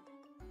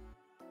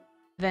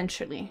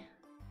eventually,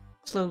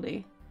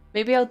 slowly.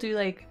 Maybe I'll do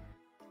like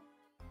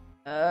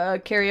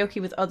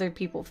karaoke with other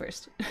people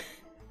first.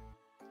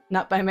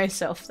 Not by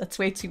myself, that's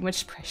way too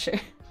much pressure.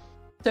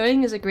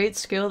 Sewing is a great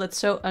skill that's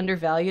so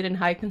undervalued in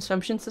high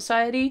consumption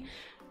society.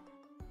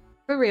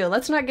 For real,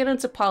 let's not get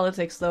into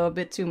politics though a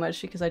bit too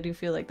much because I do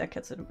feel like that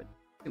gets it a bit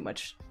too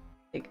much.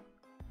 Like,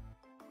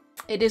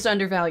 it is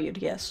undervalued,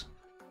 yes.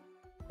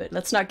 But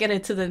let's not get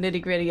into the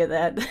nitty-gritty of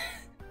that.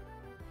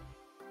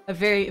 A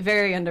very,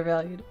 very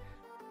undervalued.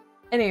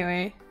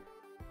 Anyway.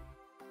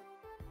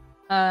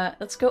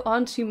 Let's go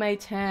on to my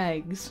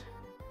tags.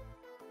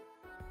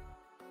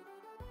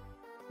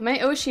 My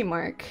Oshi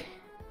mark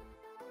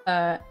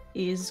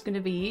is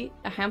gonna be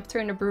a hamster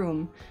and a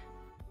broom.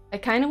 I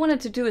kind of wanted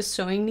to do a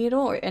sewing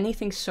needle or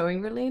anything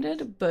sewing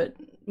related, but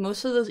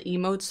most of those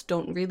emotes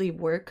don't really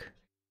work.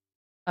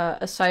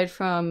 Aside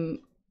from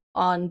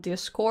on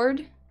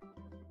Discord,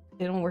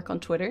 they don't work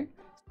on Twitter.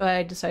 So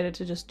I decided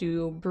to just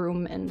do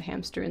broom and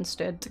hamster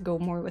instead to go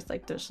more with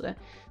like this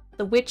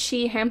the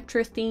witchy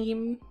hamster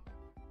theme.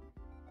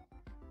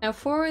 Now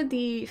for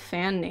the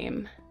fan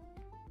name,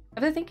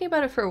 I've been thinking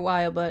about it for a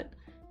while, but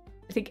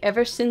I think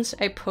ever since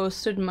I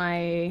posted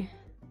my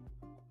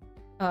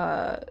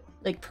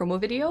like promo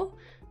video,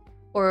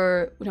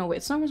 or no wait,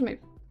 it's not in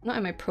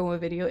my promo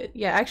video.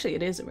 Yeah, actually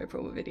it is in my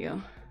promo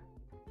video.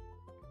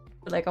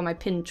 But like on my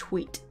pinned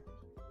tweet.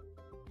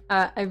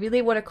 I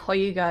really want to call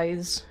you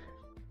guys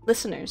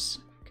listeners,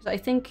 because I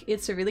think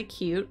it's a really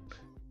cute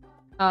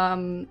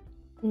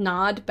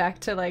nod back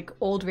to like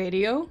old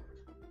radio.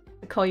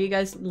 I call you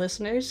guys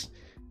listeners.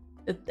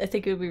 I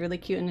think it would be really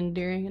cute and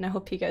endearing, and I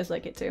hope you guys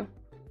like it too.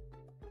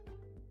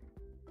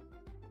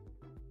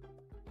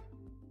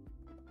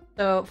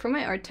 So for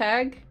my art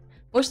tag,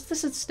 most of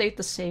this has stayed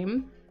the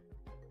same.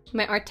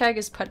 My art tag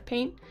is put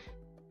paint,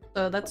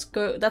 so that's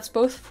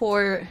both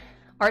for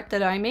art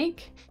that I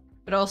make,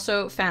 but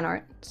also fan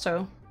art.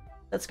 So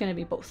that's gonna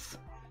be both.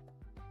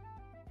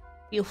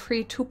 Feel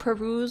free to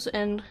peruse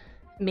and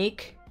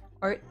make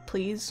art,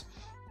 please.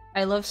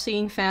 I love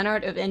seeing fan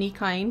art of any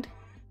kind.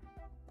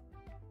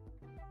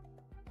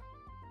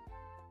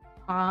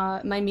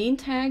 My main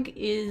tag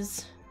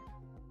is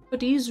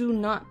Podizu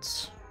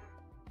Nuts.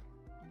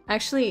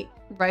 Actually,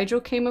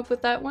 Rigel came up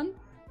with that one,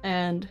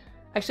 and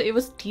actually it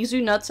was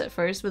Tizu Nuts at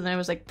first, but then I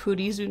was like,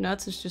 Podizu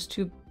Nuts is just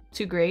too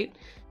great.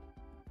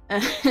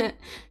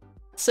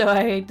 So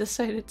I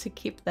decided to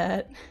keep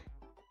that.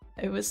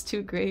 It was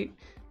too great.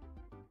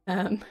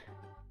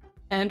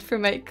 And for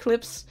my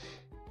clips,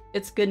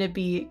 it's gonna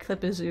be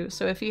Clipazoo.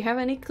 So if you have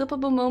any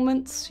clippable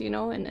moments, you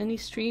know, in any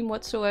stream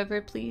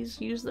whatsoever,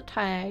 please use the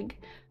tag.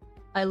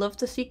 I love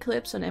to see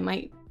clips, and I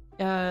might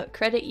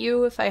credit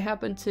you if I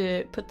happen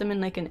to put them in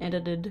like an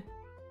edited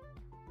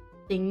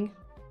thing.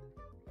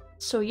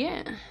 So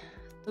yeah,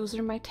 those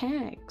are my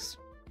tags.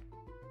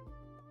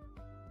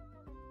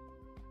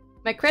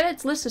 My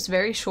credits list is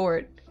very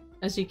short,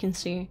 as you can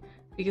see,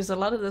 because a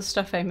lot of the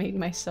stuff I made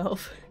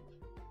myself.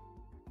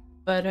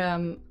 But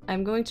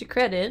I'm going to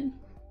credit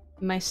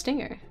my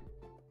stinger.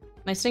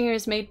 My stinger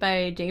is made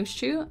by James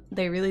Chu.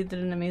 They really did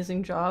an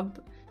amazing job.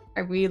 I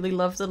really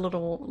love the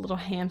little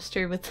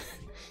hamster with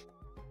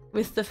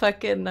with the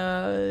fucking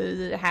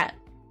hat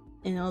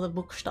and all the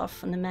book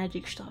stuff and the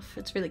magic stuff.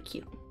 It's really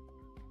cute.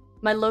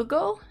 My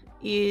logo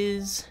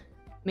is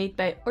made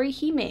by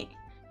Orihime.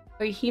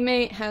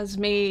 Orihime has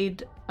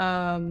made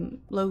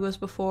logos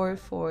before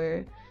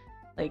for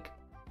like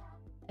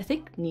I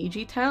think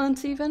Niji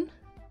talents even.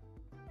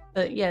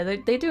 But yeah,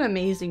 they do an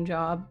amazing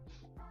job.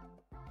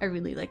 I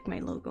really like my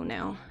logo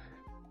now.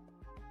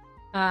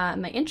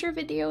 My intro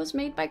video is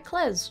made by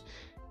Klez.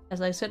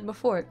 As I said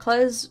before,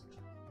 Klez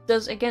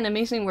does, again,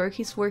 amazing work.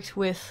 He's worked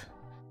with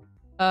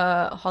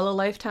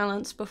Hololive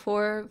talents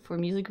before for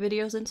music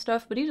videos and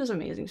stuff, but he does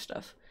amazing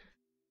stuff.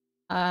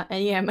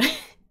 And yeah,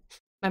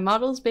 my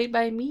model is made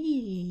by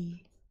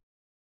me.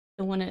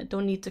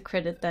 Don't need to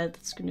credit that.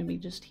 That's gonna be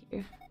just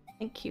here.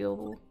 Thank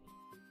you.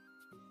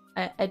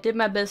 I did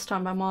my best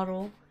on my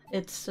model.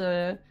 It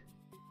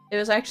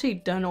was actually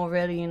done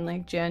already in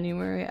like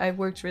January. I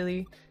worked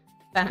really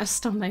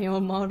fast on my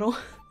own model.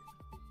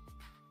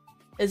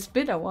 It's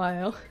been a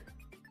while.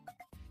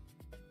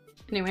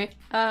 Anyway,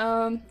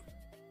 on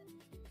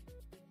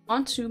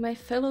to my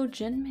fellow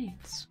gen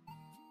mates.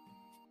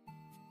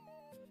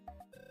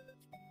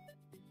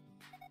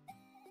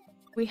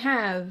 We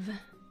have,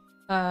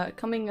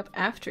 coming up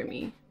after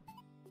me,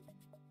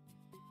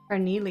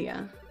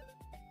 Carnelia.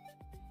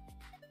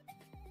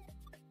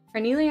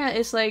 Carnelia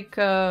is like,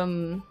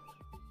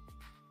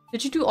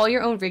 did you do all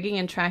your own rigging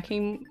and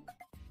tracking?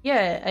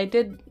 Yeah, I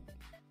did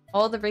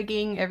all the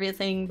rigging,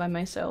 everything by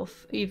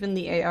myself, even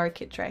the AR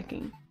kit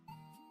tracking.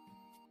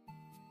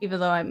 Even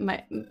though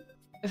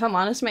if I'm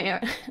honest,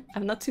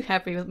 I'm not too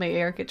happy with my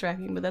AR kit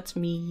tracking, but that's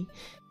me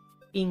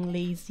being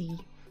lazy.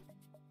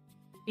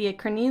 But yeah,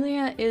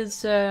 Carnelia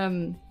is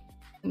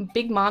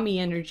big mommy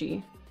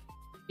energy.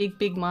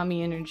 Big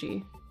mommy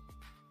energy.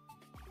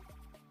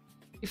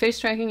 Your face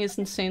tracking is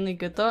insanely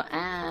good though.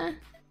 The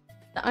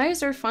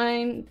eyes are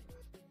fine.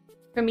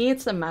 For me,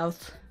 it's the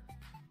mouth,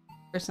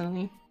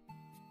 personally.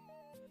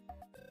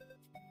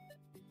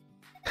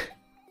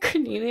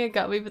 Cornelia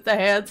got me with the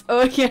hands.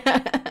 Oh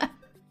yeah.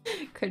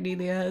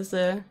 Cornelia has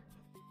a...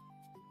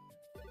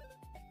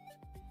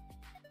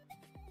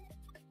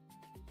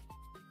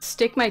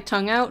 Stick my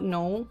tongue out?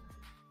 No.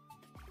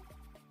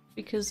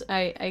 Because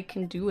I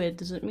can do it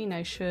doesn't mean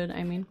I should.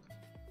 I mean,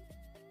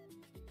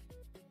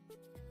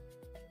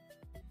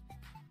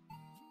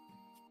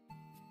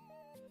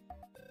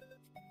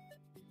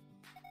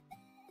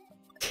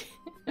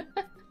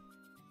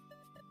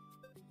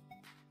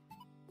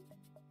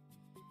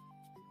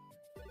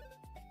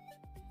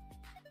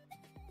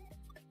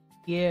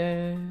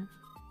 Yeah.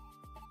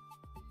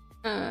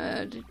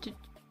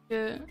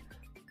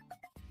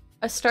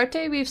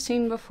 Astarte we've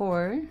seen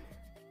before.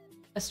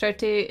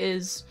 Astarte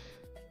is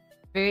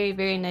very,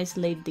 very nice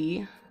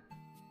lady.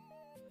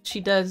 She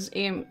does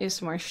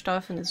ASMR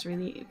stuff and is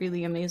really,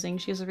 really amazing.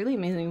 She has a really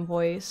amazing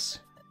voice.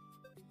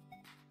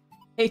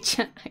 Hey,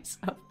 chat, nice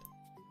up.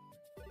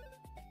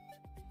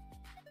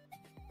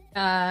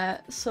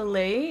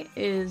 Soleil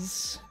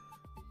is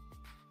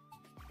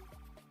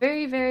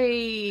very,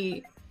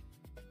 very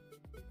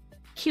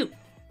cute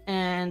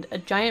and a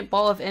giant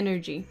ball of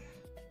energy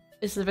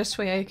is the best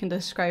way I can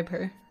describe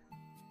her.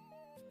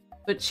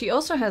 But she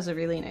also has a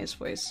really nice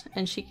voice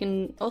and she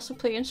can also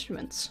play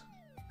instruments.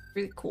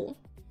 Really cool.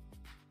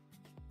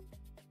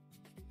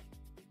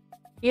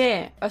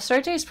 Yeah,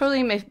 Astarte is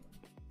probably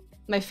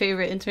my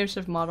favorite in terms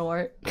of model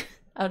art.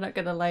 I'm not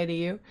gonna lie to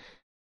you.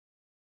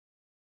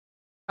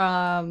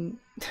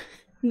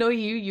 No,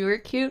 you were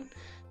cute.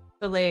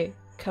 Soleil,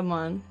 come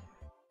on.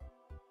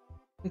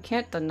 We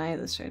can't deny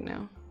this right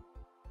now.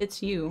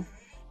 It's you.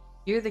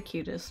 You're the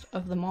cutest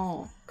of them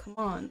all. Come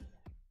on.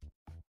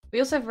 We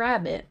also have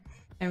Rabbit.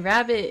 And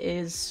Rabbit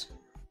is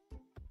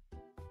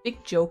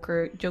big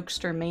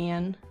jokester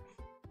man.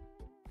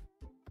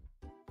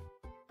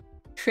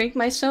 Shrink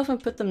myself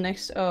and put them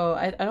next. Oh,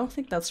 I don't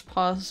think that's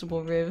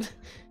possible, Riv.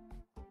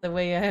 The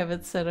way I have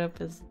it set up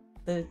is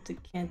that I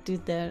can't do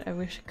that. I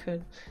wish I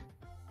could.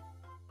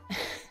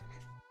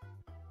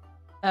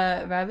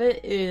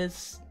 Rabbit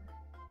is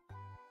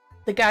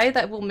the guy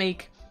that will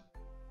make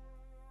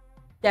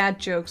dad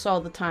jokes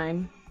all the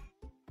time.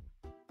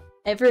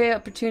 Every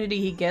opportunity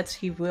he gets,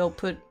 he will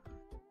put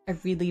a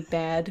really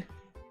bad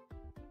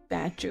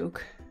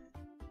joke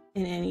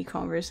in any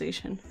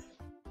conversation.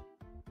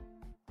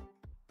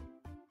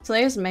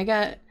 Soleil has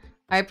mega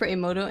hyper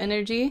emoto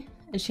energy,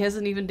 and she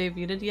hasn't even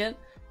debuted yet.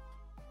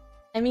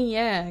 I mean,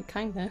 yeah,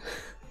 kinda.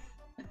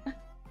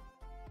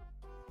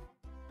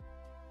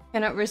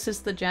 Cannot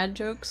resist the dad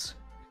jokes.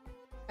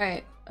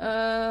 Alright,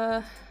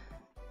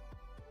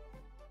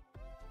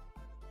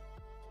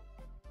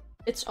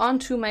 it's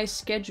onto my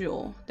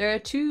schedule. There are I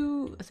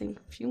think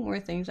a few more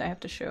things I have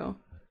to show.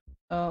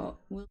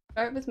 We'll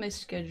start with my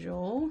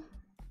schedule.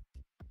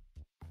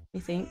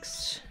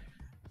 Methinks.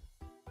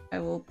 I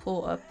will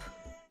pull up.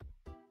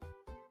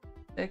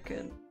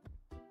 Second.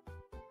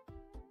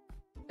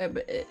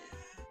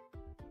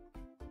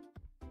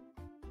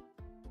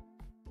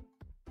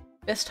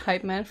 Best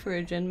hype man for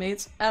a gen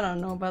mates? I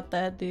don't know about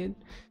that, dude.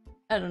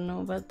 I don't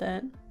know about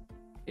that.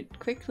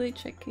 Quickly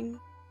checking.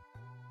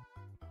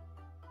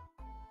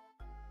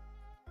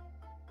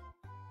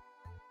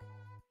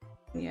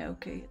 Yeah,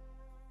 okay.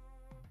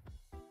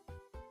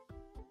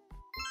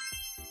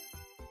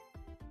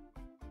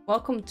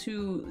 Welcome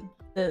to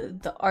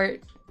the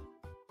art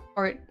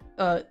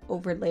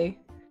overlay.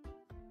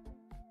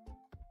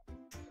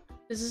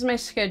 This is my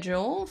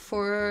schedule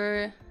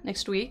for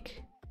next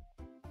week.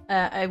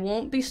 I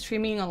won't be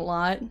streaming a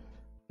lot,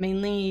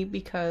 mainly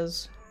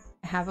because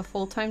I have a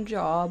full-time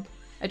job.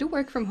 I do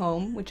work from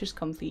home, which is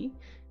comfy,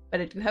 but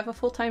I do have a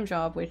full-time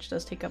job, which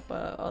does take up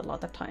a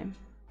lot of time.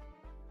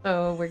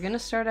 So we're gonna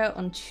start out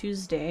on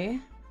Tuesday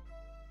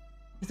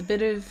with a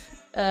bit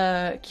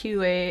of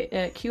Q&A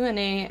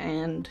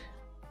and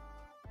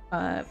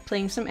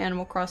playing some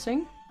Animal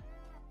Crossing.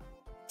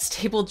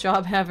 Stable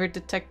job hazard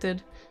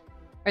detected.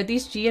 Are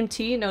these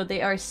GMT? No,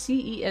 they are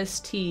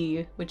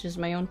CEST, which is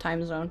my own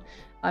time zone.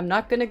 I'm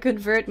not gonna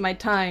convert my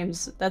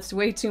times. That's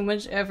way too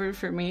much effort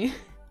for me.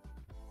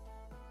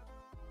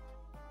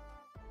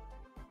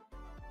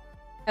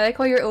 I like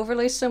all your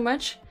overlays so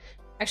much.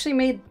 I actually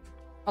made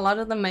a lot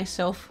of them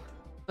myself,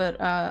 but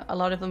a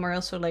lot of them are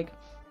also like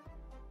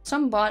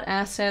some bought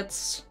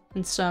assets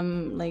and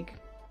some like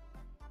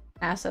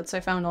assets I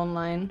found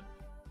online.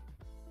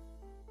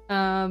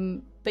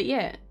 But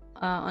yeah,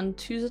 on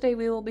Tuesday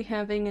we will be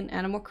having an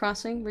Animal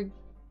Crossing. We're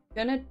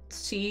gonna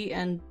see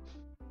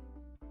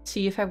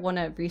if I want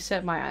to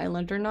reset my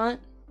island or not,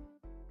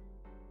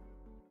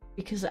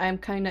 because I'm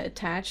kind of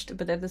attached,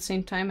 but at the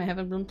same time I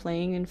haven't been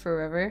playing in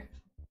forever.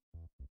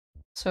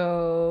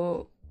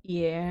 So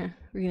yeah,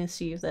 we're gonna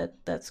see if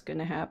that's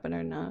gonna happen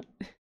or not.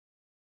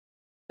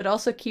 But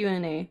also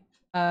Q&A.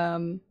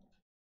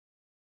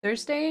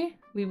 Thursday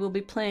we will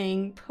be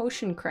playing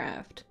Potion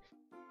Craft.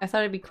 I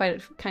thought it'd be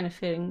kind of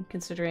fitting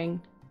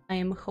considering I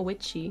am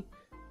Hoichi.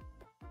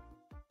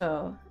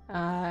 So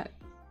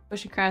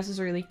Potion Craft is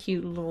a really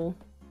cute little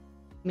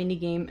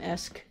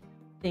minigame-esque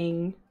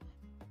thing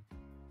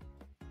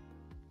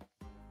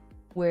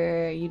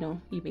where, you know,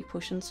 you make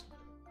potions.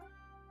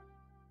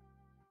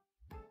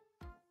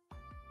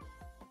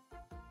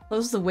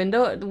 Close the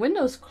window? The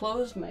window's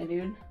closed, my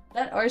dude.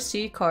 That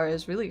RC car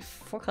is really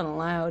fucking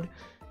loud.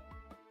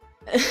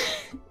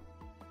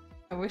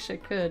 I wish I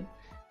could.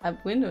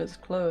 That window is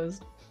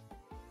closed.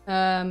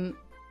 And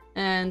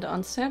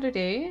on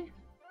Saturday,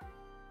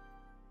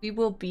 we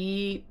will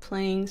be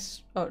playing.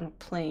 Oh, not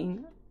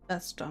playing.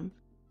 That's dumb.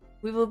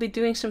 We will be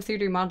doing some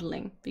 3D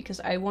modeling because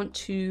I want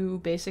to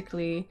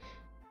basically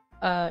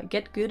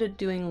get good at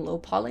doing low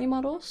poly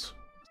models.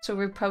 So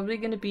we're probably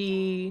gonna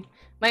be,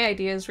 my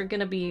idea is we're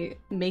gonna be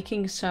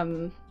making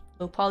some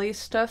low poly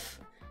stuff,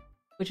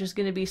 which is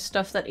gonna be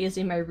stuff that is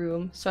in my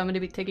room. So I'm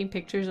gonna be taking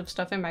pictures of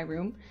stuff in my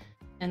room,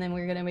 and then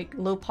we're gonna make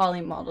low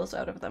poly models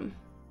out of them.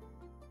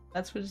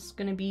 That's what it's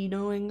gonna be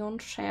doing on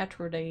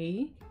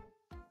Saturday.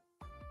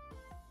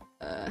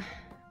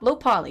 Low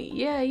poly,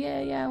 yeah,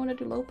 I wanna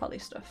do low poly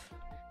stuff.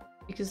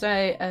 Because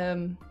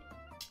I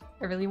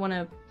really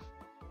wanna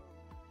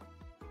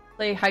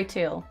play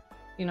Hytale,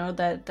 you know,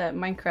 that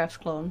Minecraft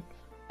clone.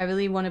 I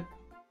really want to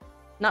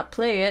not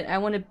play it, I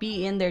want to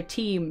be in their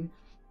team.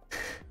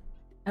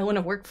 I want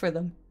to work for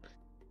them.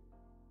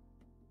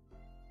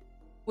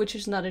 Which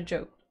is not a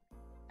joke.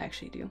 I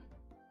actually do.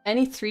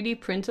 Any 3D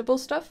printable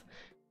stuff?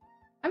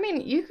 I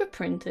mean, you could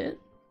print it.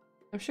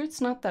 I'm sure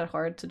it's not that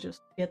hard to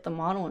just get the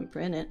model and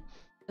print it.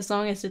 As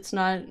long as it's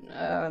not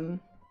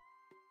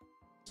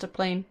just a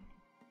plane.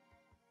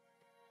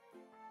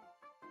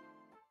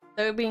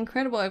 That would be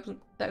incredible if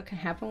that could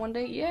happen one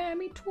day. Yeah,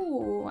 me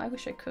too. I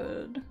wish I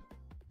could.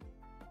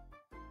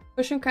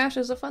 Push and crash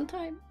is a fun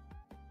time.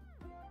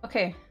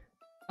 Okay.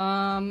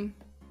 Her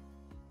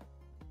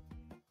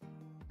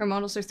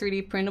models are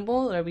 3D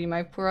printable. That'll be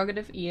my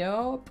prerogative.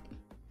 Yup.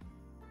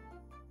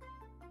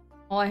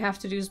 All I have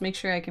to do is make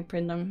sure I can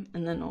print them,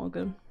 and then all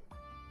good.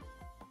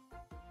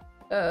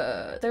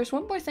 There's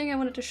one more thing I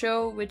wanted to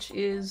show, which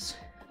is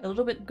a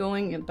little bit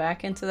going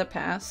back into the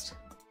past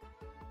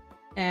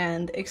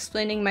and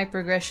explaining my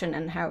progression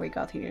and how we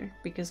got here,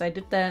 because I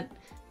did that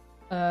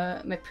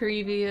my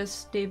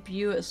previous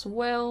debut as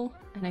well,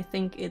 and I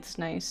think it's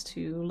nice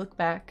to look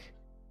back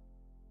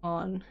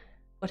on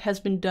what has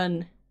been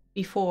done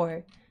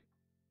before.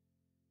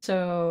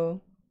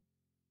 So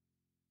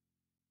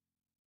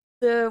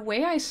the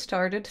way I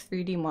started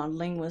 3D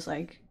modeling was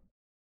like,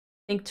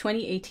 I think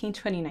 2018,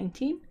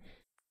 2019,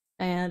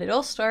 and it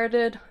all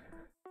started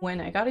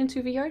when I got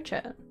into VR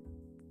chat.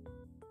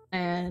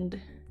 And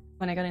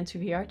when I got into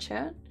VR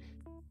chat,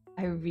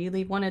 I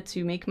really wanted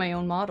to make my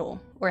own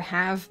model, or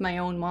have my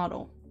own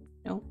model,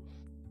 you know?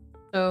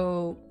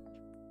 So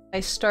I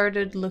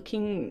started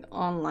looking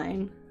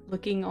online,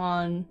 looking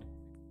on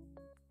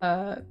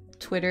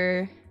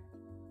Twitter,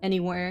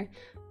 anywhere,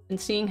 and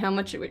seeing how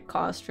much it would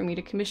cost for me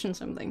to commission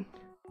something.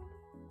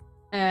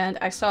 And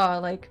I saw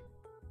like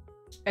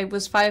it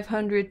was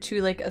 500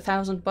 to like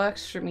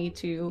 $1,000 for me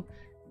to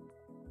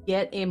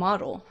get a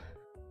model,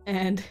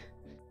 and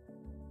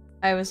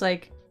I was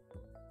like,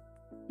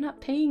 I'm not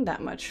paying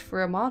that much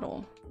for a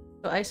model.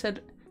 So I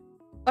said,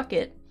 fuck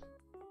it.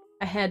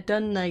 I had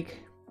done like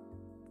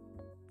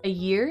a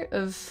year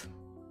of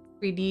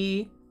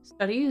 3D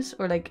studies,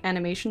 or like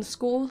animation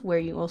school where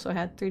you also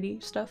had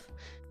 3D stuff.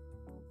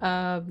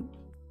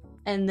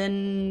 And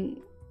then,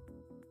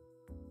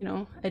 you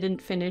know, I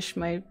didn't finish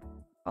my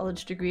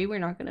college degree. We're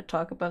not going to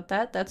talk about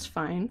that. That's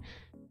fine.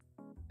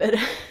 But,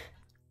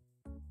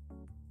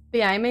 but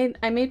yeah, I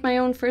made my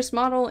own first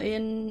model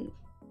in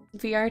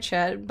VR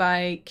chat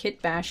by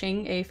kit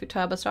bashing a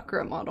Futaba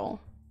Sakura model.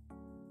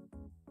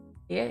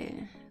 Yeah.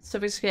 So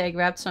basically I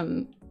grabbed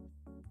some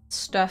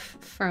stuff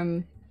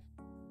from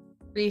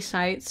free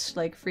sites,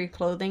 like free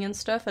clothing and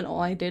stuff, and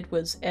all I did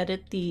was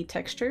edit the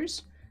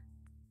textures.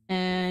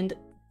 And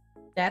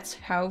that's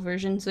how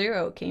version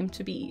 0 came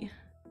to be.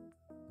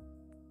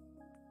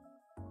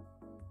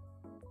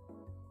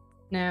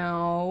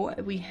 Now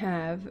we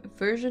have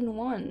version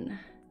 1.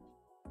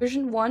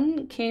 Version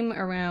 1 came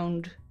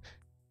around,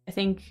 I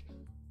think,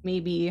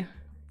 maybe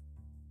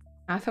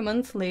half a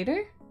month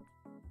later.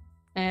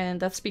 And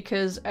that's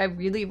because I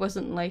really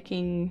wasn't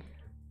liking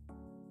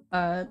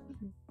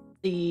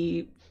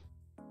the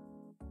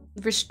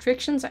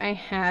restrictions I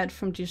had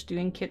from just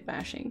doing kit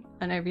bashing,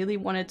 and I really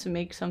wanted to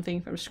make something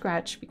from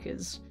scratch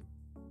because,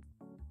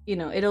 you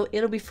know,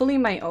 it'll be fully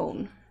my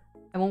own.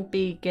 I won't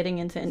be getting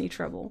into any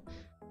trouble.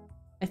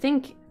 I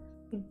think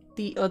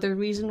the other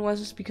reason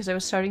was because I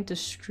was starting to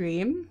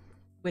stream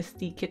with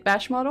the kit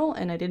bash model,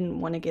 and I didn't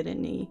want to get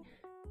any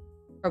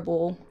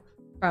trouble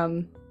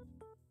from,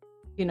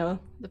 you know,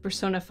 the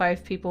Persona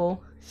 5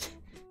 people.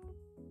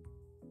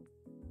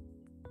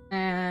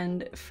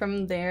 And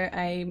from there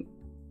I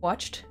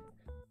watched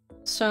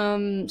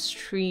some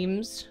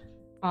streams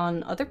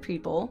on other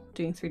people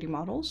doing 3D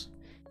models,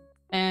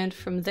 and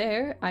from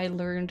there I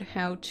learned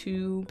how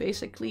to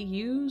basically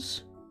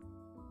use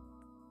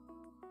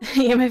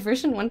yeah, my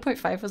version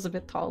 1.5 was a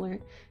bit taller,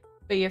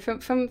 but yeah,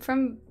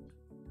 from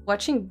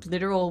watching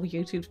literal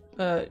YouTube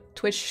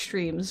Twitch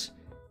streams,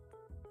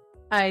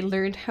 I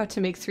learned how to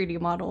make 3D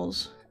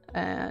models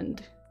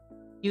and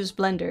use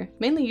Blender.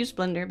 Mainly use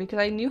Blender because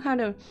I knew how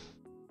to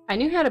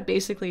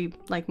basically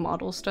like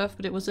model stuff,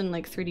 but it was in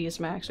like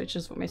 3ds Max, which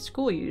is what my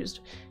school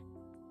used.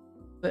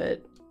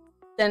 But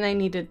then I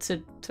needed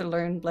to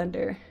learn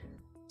Blender,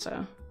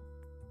 so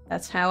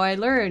that's how I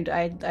learned.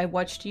 I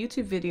watched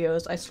YouTube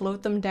videos, I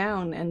slowed them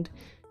down and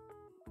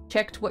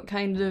checked what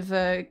kind of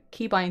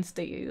keybinds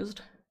they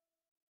used.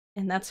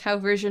 And that's how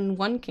version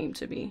 1 came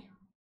to be,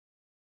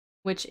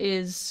 which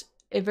is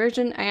a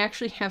version I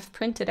actually have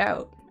printed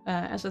out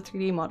as a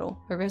 3D model,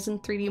 a resin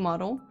 3D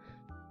model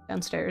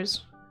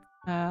downstairs.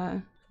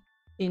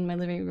 in my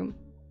living room.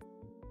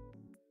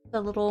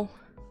 The little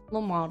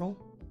model.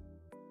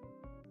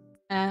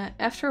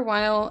 After a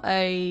while,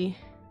 I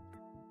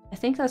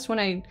think that's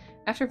when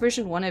after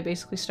version 1, I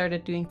basically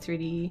started doing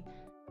 3D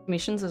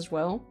commissions as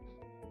well,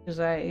 because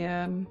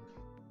I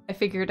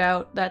figured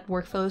out that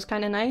workflow is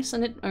kind of nice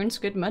and it earns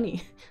good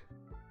money.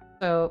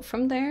 So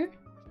from there,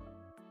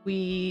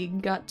 we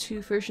got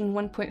to version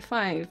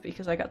 1.5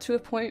 because I got to a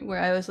point where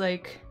I was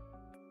like,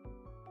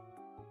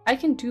 I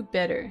can do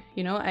better,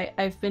 you know?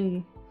 I've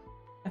been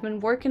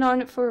working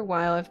on it for a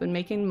while. I've been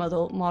making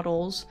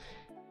models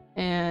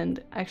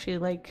and actually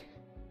like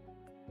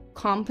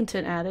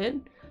competent at it.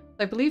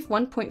 I believe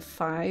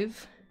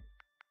 1.5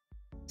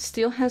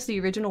 still has the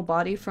original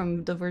body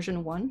from the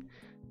version 1,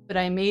 but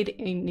I made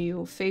a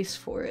new face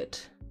for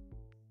it,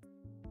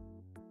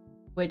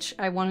 which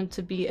I wanted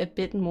to be a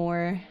bit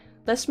more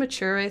less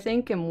mature, I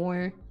think, and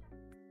more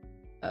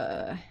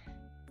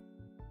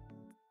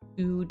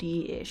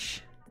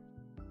 2D-ish.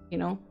 You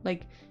know,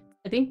 like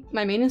I think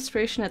my main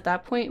inspiration at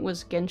that point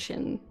was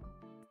Genshin,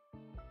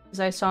 because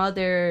I saw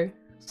their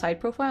side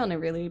profile and I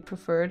really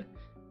preferred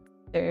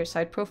their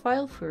side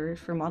profile for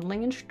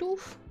modeling and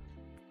stuff.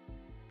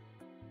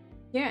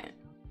 Yeah,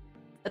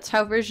 that's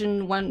how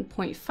version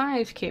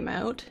 1.5 came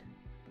out,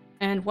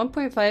 and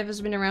 1.5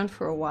 has been around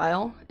for a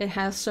while. It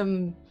has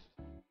some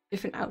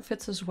different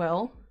outfits as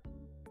well.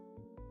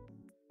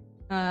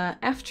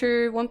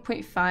 After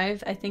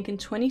 1.5, I think in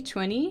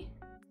 2020,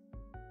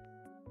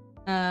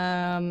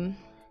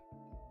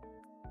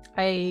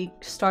 I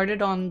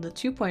started on the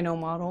 2.0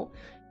 model,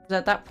 because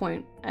at that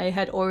point I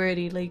had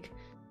already like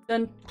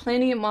done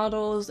plenty of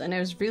models and I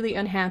was really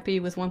unhappy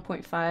with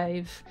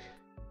 1.5,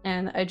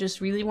 and I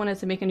just really wanted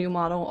to make a new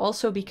model,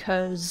 also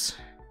because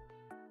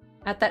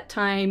at that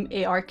time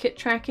ARKit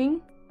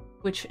tracking,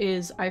 which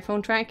is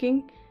iPhone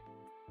tracking,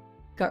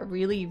 got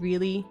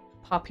really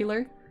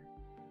popular.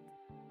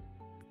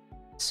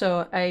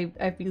 So I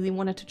really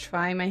wanted to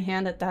try my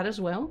hand at that as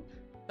well.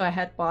 So I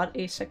had bought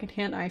a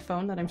secondhand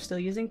iPhone that I'm still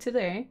using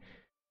today,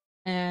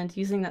 and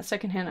using that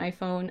secondhand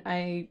iPhone,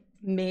 I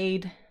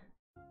made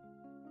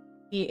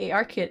the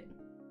ARKit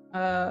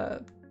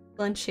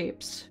blend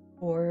shapes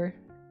for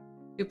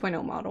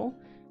 2.0 model.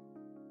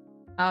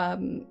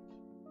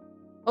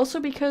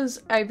 Also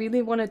because I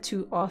really wanted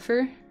to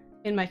offer,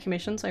 in my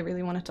commissions, I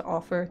really wanted to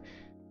offer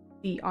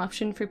the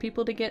option for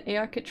people to get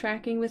ARKit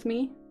tracking with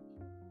me.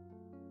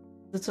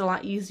 It's a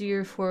lot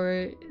easier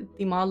for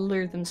the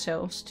modeler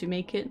themselves to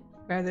make it,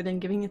 rather than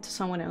giving it to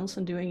someone else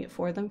and doing it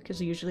for them,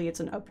 because usually it's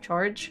an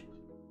upcharge.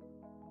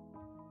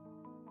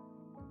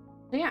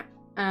 So yeah,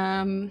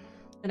 and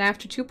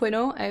after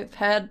 2.0, I've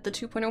had the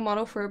 2.0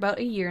 model for about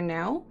a year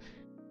now.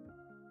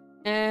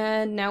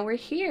 And now we're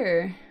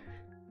here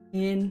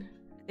in,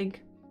 I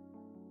think,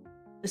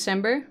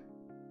 December.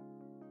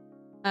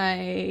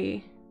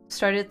 I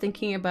started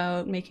thinking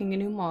about making a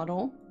new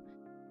model.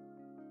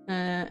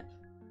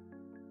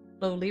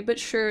 Slowly but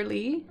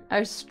surely. I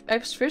was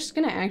first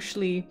gonna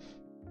actually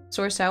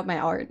source out my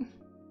art.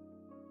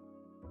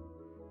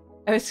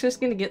 I was just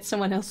gonna get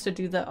someone else to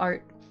do the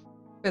art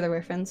for the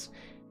reference.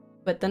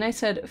 But then I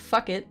said,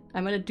 fuck it,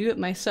 I'm gonna do it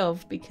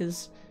myself,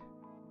 because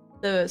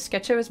the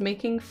sketch I was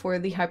making for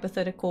the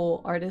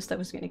hypothetical artist that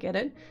was gonna get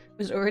it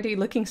was already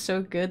looking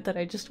so good that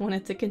I just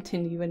wanted to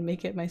continue and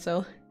make it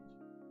myself.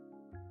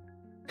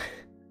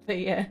 But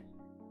yeah.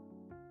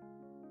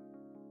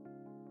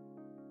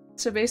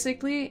 So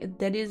basically,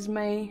 that is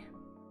my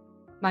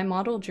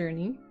model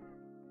journey.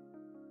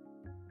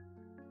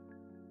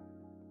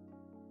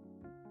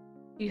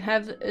 You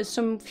have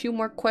some few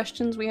more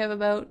questions. We have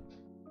about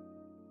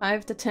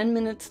 5 to 10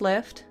 minutes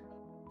left,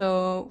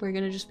 so we're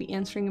gonna just be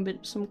answering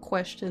some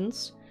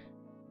questions.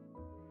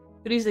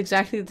 But he's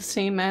exactly the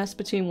same mass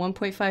between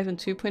 1.5 and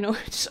 2.0.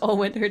 It just all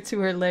went to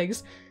her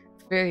legs.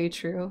 Very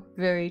true.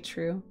 Very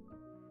true.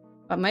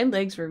 But my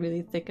legs were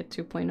really thick at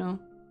 2.0.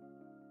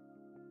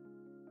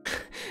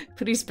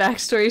 Putty's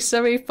backstory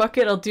summary, fuck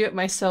it, I'll do it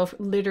myself.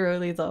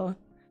 Literally though.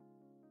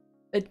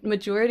 A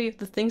majority of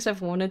the things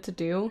I've wanted to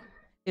do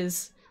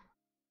is,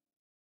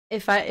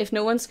 if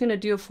no one's gonna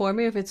do it for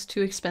me, if it's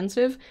too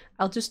expensive,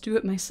 I'll just do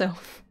it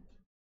myself.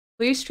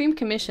 Will you stream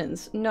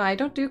commissions? No, I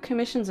don't do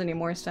commissions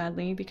anymore,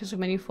 sadly, because of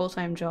my new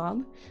full-time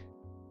job.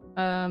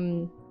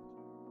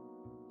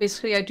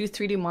 Basically I do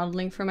 3D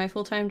modeling for my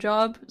full-time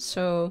job,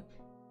 so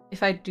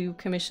if I do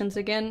commissions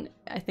again,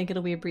 I think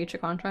it'll be a breach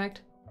of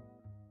contract.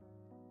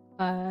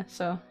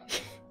 So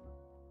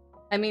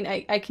I mean,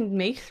 I can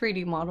make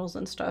 3D models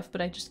and stuff,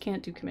 but I just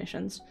can't do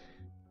commissions.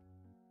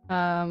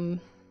 Amber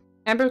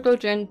Glow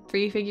Gen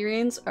 3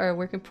 figurines are a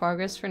work in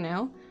progress for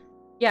now.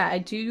 Yeah, I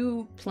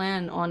do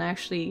plan on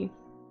actually,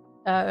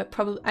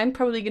 I'm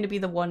probably going to be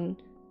the one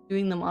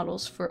doing the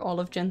models for all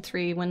of Gen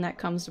 3 when that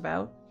comes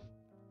about.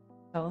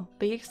 So,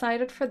 be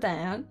excited for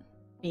that,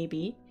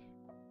 maybe.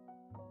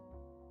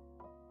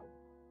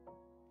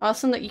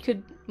 Awesome that you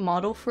could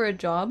model for a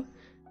job.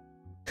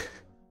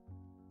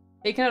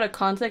 Taken out of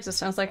context, it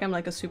sounds like I'm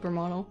like a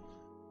supermodel.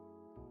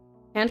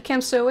 Hand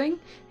cam sewing?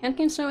 Hand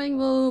cam sewing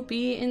will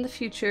be in the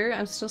future.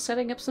 I'm still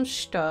setting up some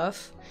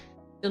stuff.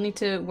 Still need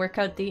to work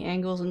out the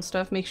angles and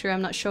stuff, make sure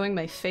I'm not showing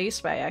my face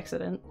by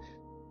accident.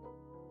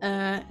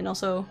 And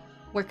also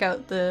work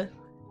out the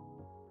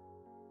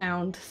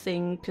sound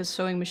thing, because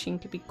sewing machine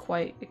could be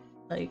quite,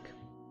 like,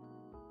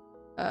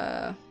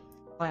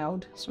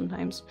 loud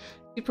sometimes.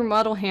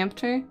 Supermodel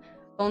hampter?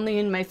 Only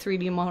in my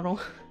 3D model.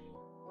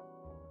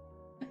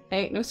 I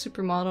ain't no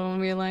supermodel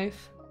in real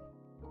life.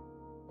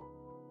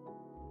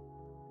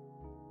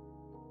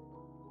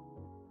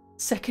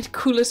 Second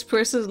coolest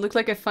purses look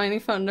like I finally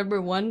found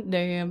 #1.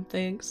 Damn,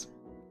 thanks.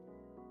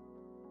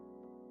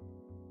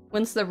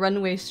 When's the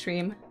runway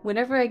stream?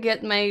 Whenever I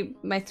get my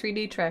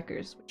 3D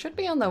trackers, which should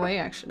be on the way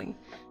actually.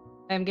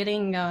 I'm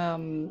getting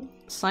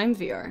Slime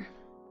VR.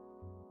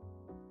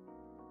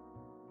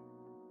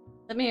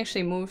 Let me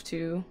actually move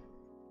to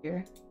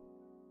here.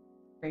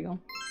 There you go.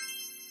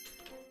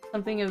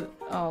 Something of—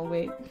 oh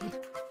wait.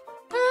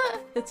 Ah,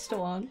 it's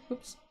still on.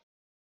 Oops.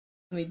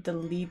 Let me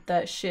delete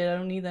that shit. I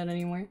don't need that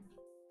anymore.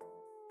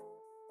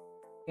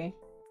 Okay.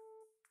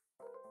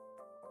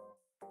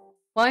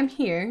 While I'm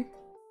here,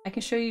 I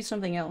can show you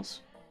something else.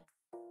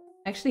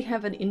 I actually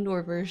have an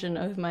indoor version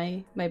of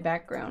my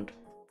background.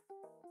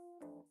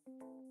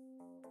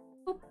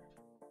 Boop.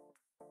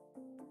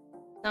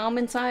 Now I'm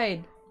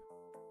inside.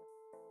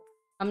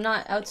 I'm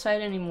not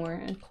outside anymore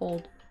and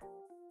cold.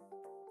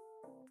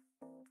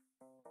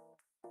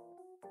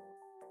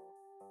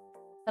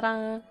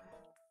 Ta-da!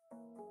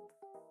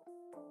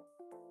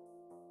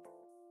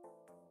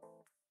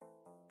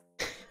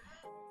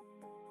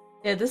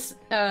 Yeah,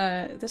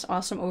 this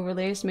awesome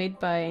overlay is made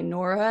by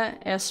Nora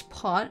S.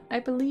 Pot, I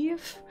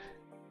believe.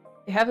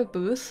 They have a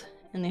booth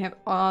and they have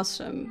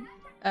awesome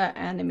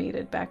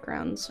animated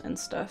backgrounds and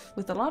stuff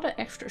with a lot of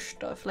extra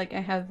stuff. Like I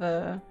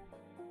have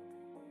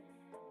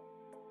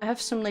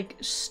some like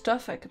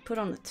stuff I could put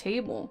on the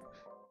table.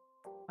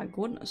 My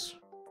goodness.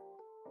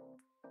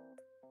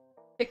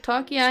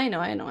 TikTok? Yeah, I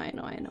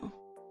know.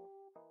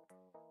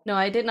 No,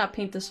 I did not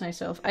paint this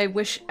myself. I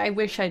wish I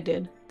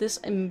did. This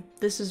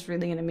is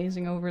really an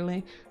amazing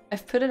overlay.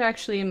 I've put it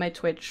actually in my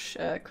Twitch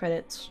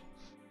credits.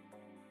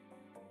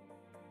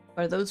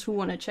 For those who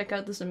want to check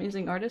out this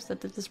amazing artist that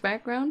did this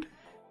background,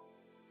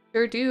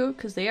 sure do,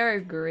 because they are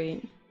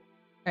great.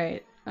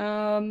 Alright,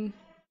 I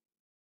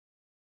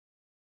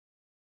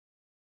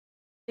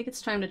think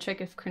it's time to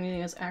check if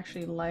Cornelia is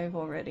actually live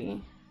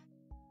already.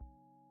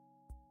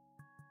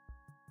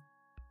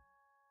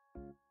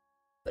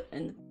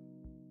 And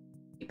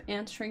keep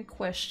answering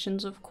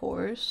questions, of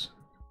course.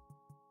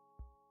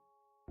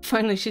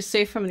 Finally, she's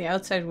safe from the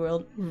outside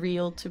world.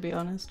 Real, to be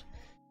honest.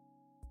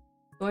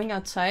 Going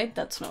outside?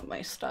 That's not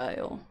my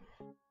style.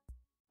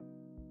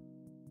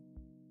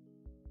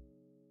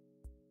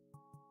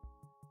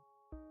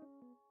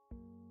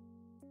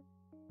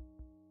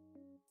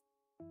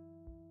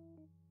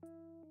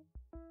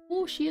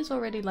 Oh, she is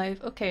already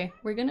live. Okay,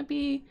 we're gonna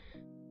be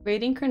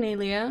raiding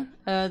Cornelia.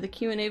 The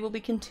Q&A will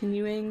be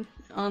continuing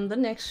on the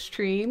next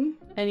stream.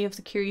 Any of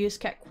the Curious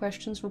Cat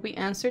questions will be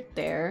answered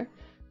there.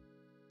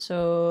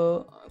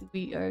 So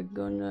we are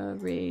gonna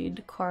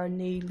raid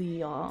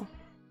Cornelia.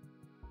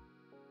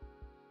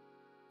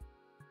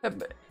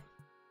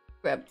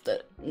 Grab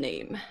the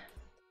name.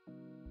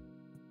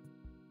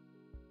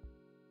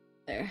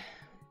 There.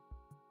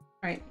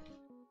 Alright.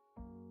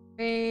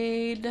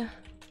 Raid.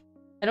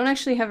 I don't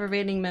actually have a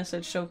raiding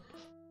message, so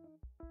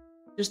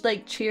just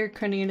like cheer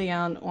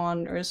Cornelia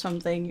on or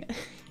something.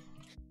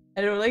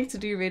 I don't like to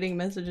do raiding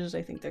messages,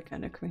 I think they're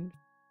kind of cringe.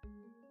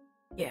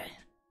 Yeah.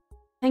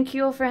 Thank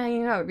you all for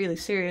hanging out, really,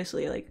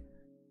 seriously, like,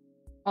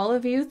 all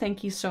of you,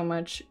 thank you so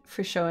much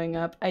for showing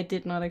up. I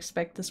did not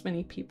expect this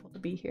many people to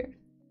be here.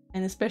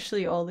 And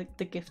especially all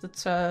the gifted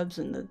subs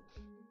and the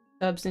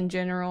subs in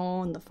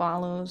general and the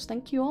follows.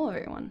 Thank you all,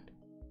 everyone.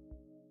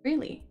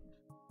 Really.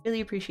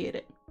 Really appreciate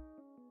it.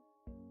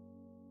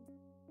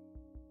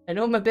 I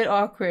know I'm a bit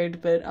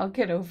awkward, but I'll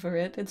get over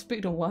it. It's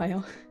been a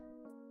while.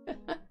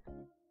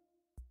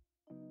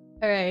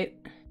 Alright.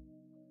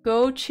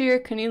 Go cheer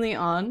Cornelia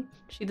on.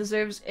 She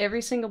deserves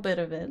every single bit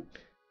of it.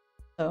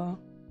 So,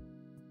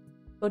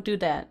 go do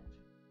that.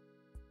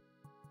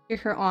 Cheer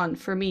her on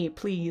for me,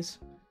 please.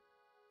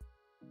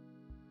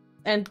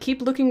 And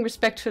keep looking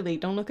respectfully.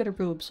 Don't look at her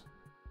boobs.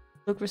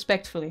 Look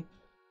respectfully.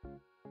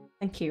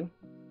 Thank you.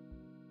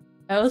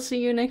 I will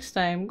see you next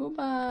time.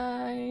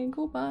 Goodbye.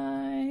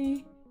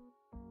 Goodbye.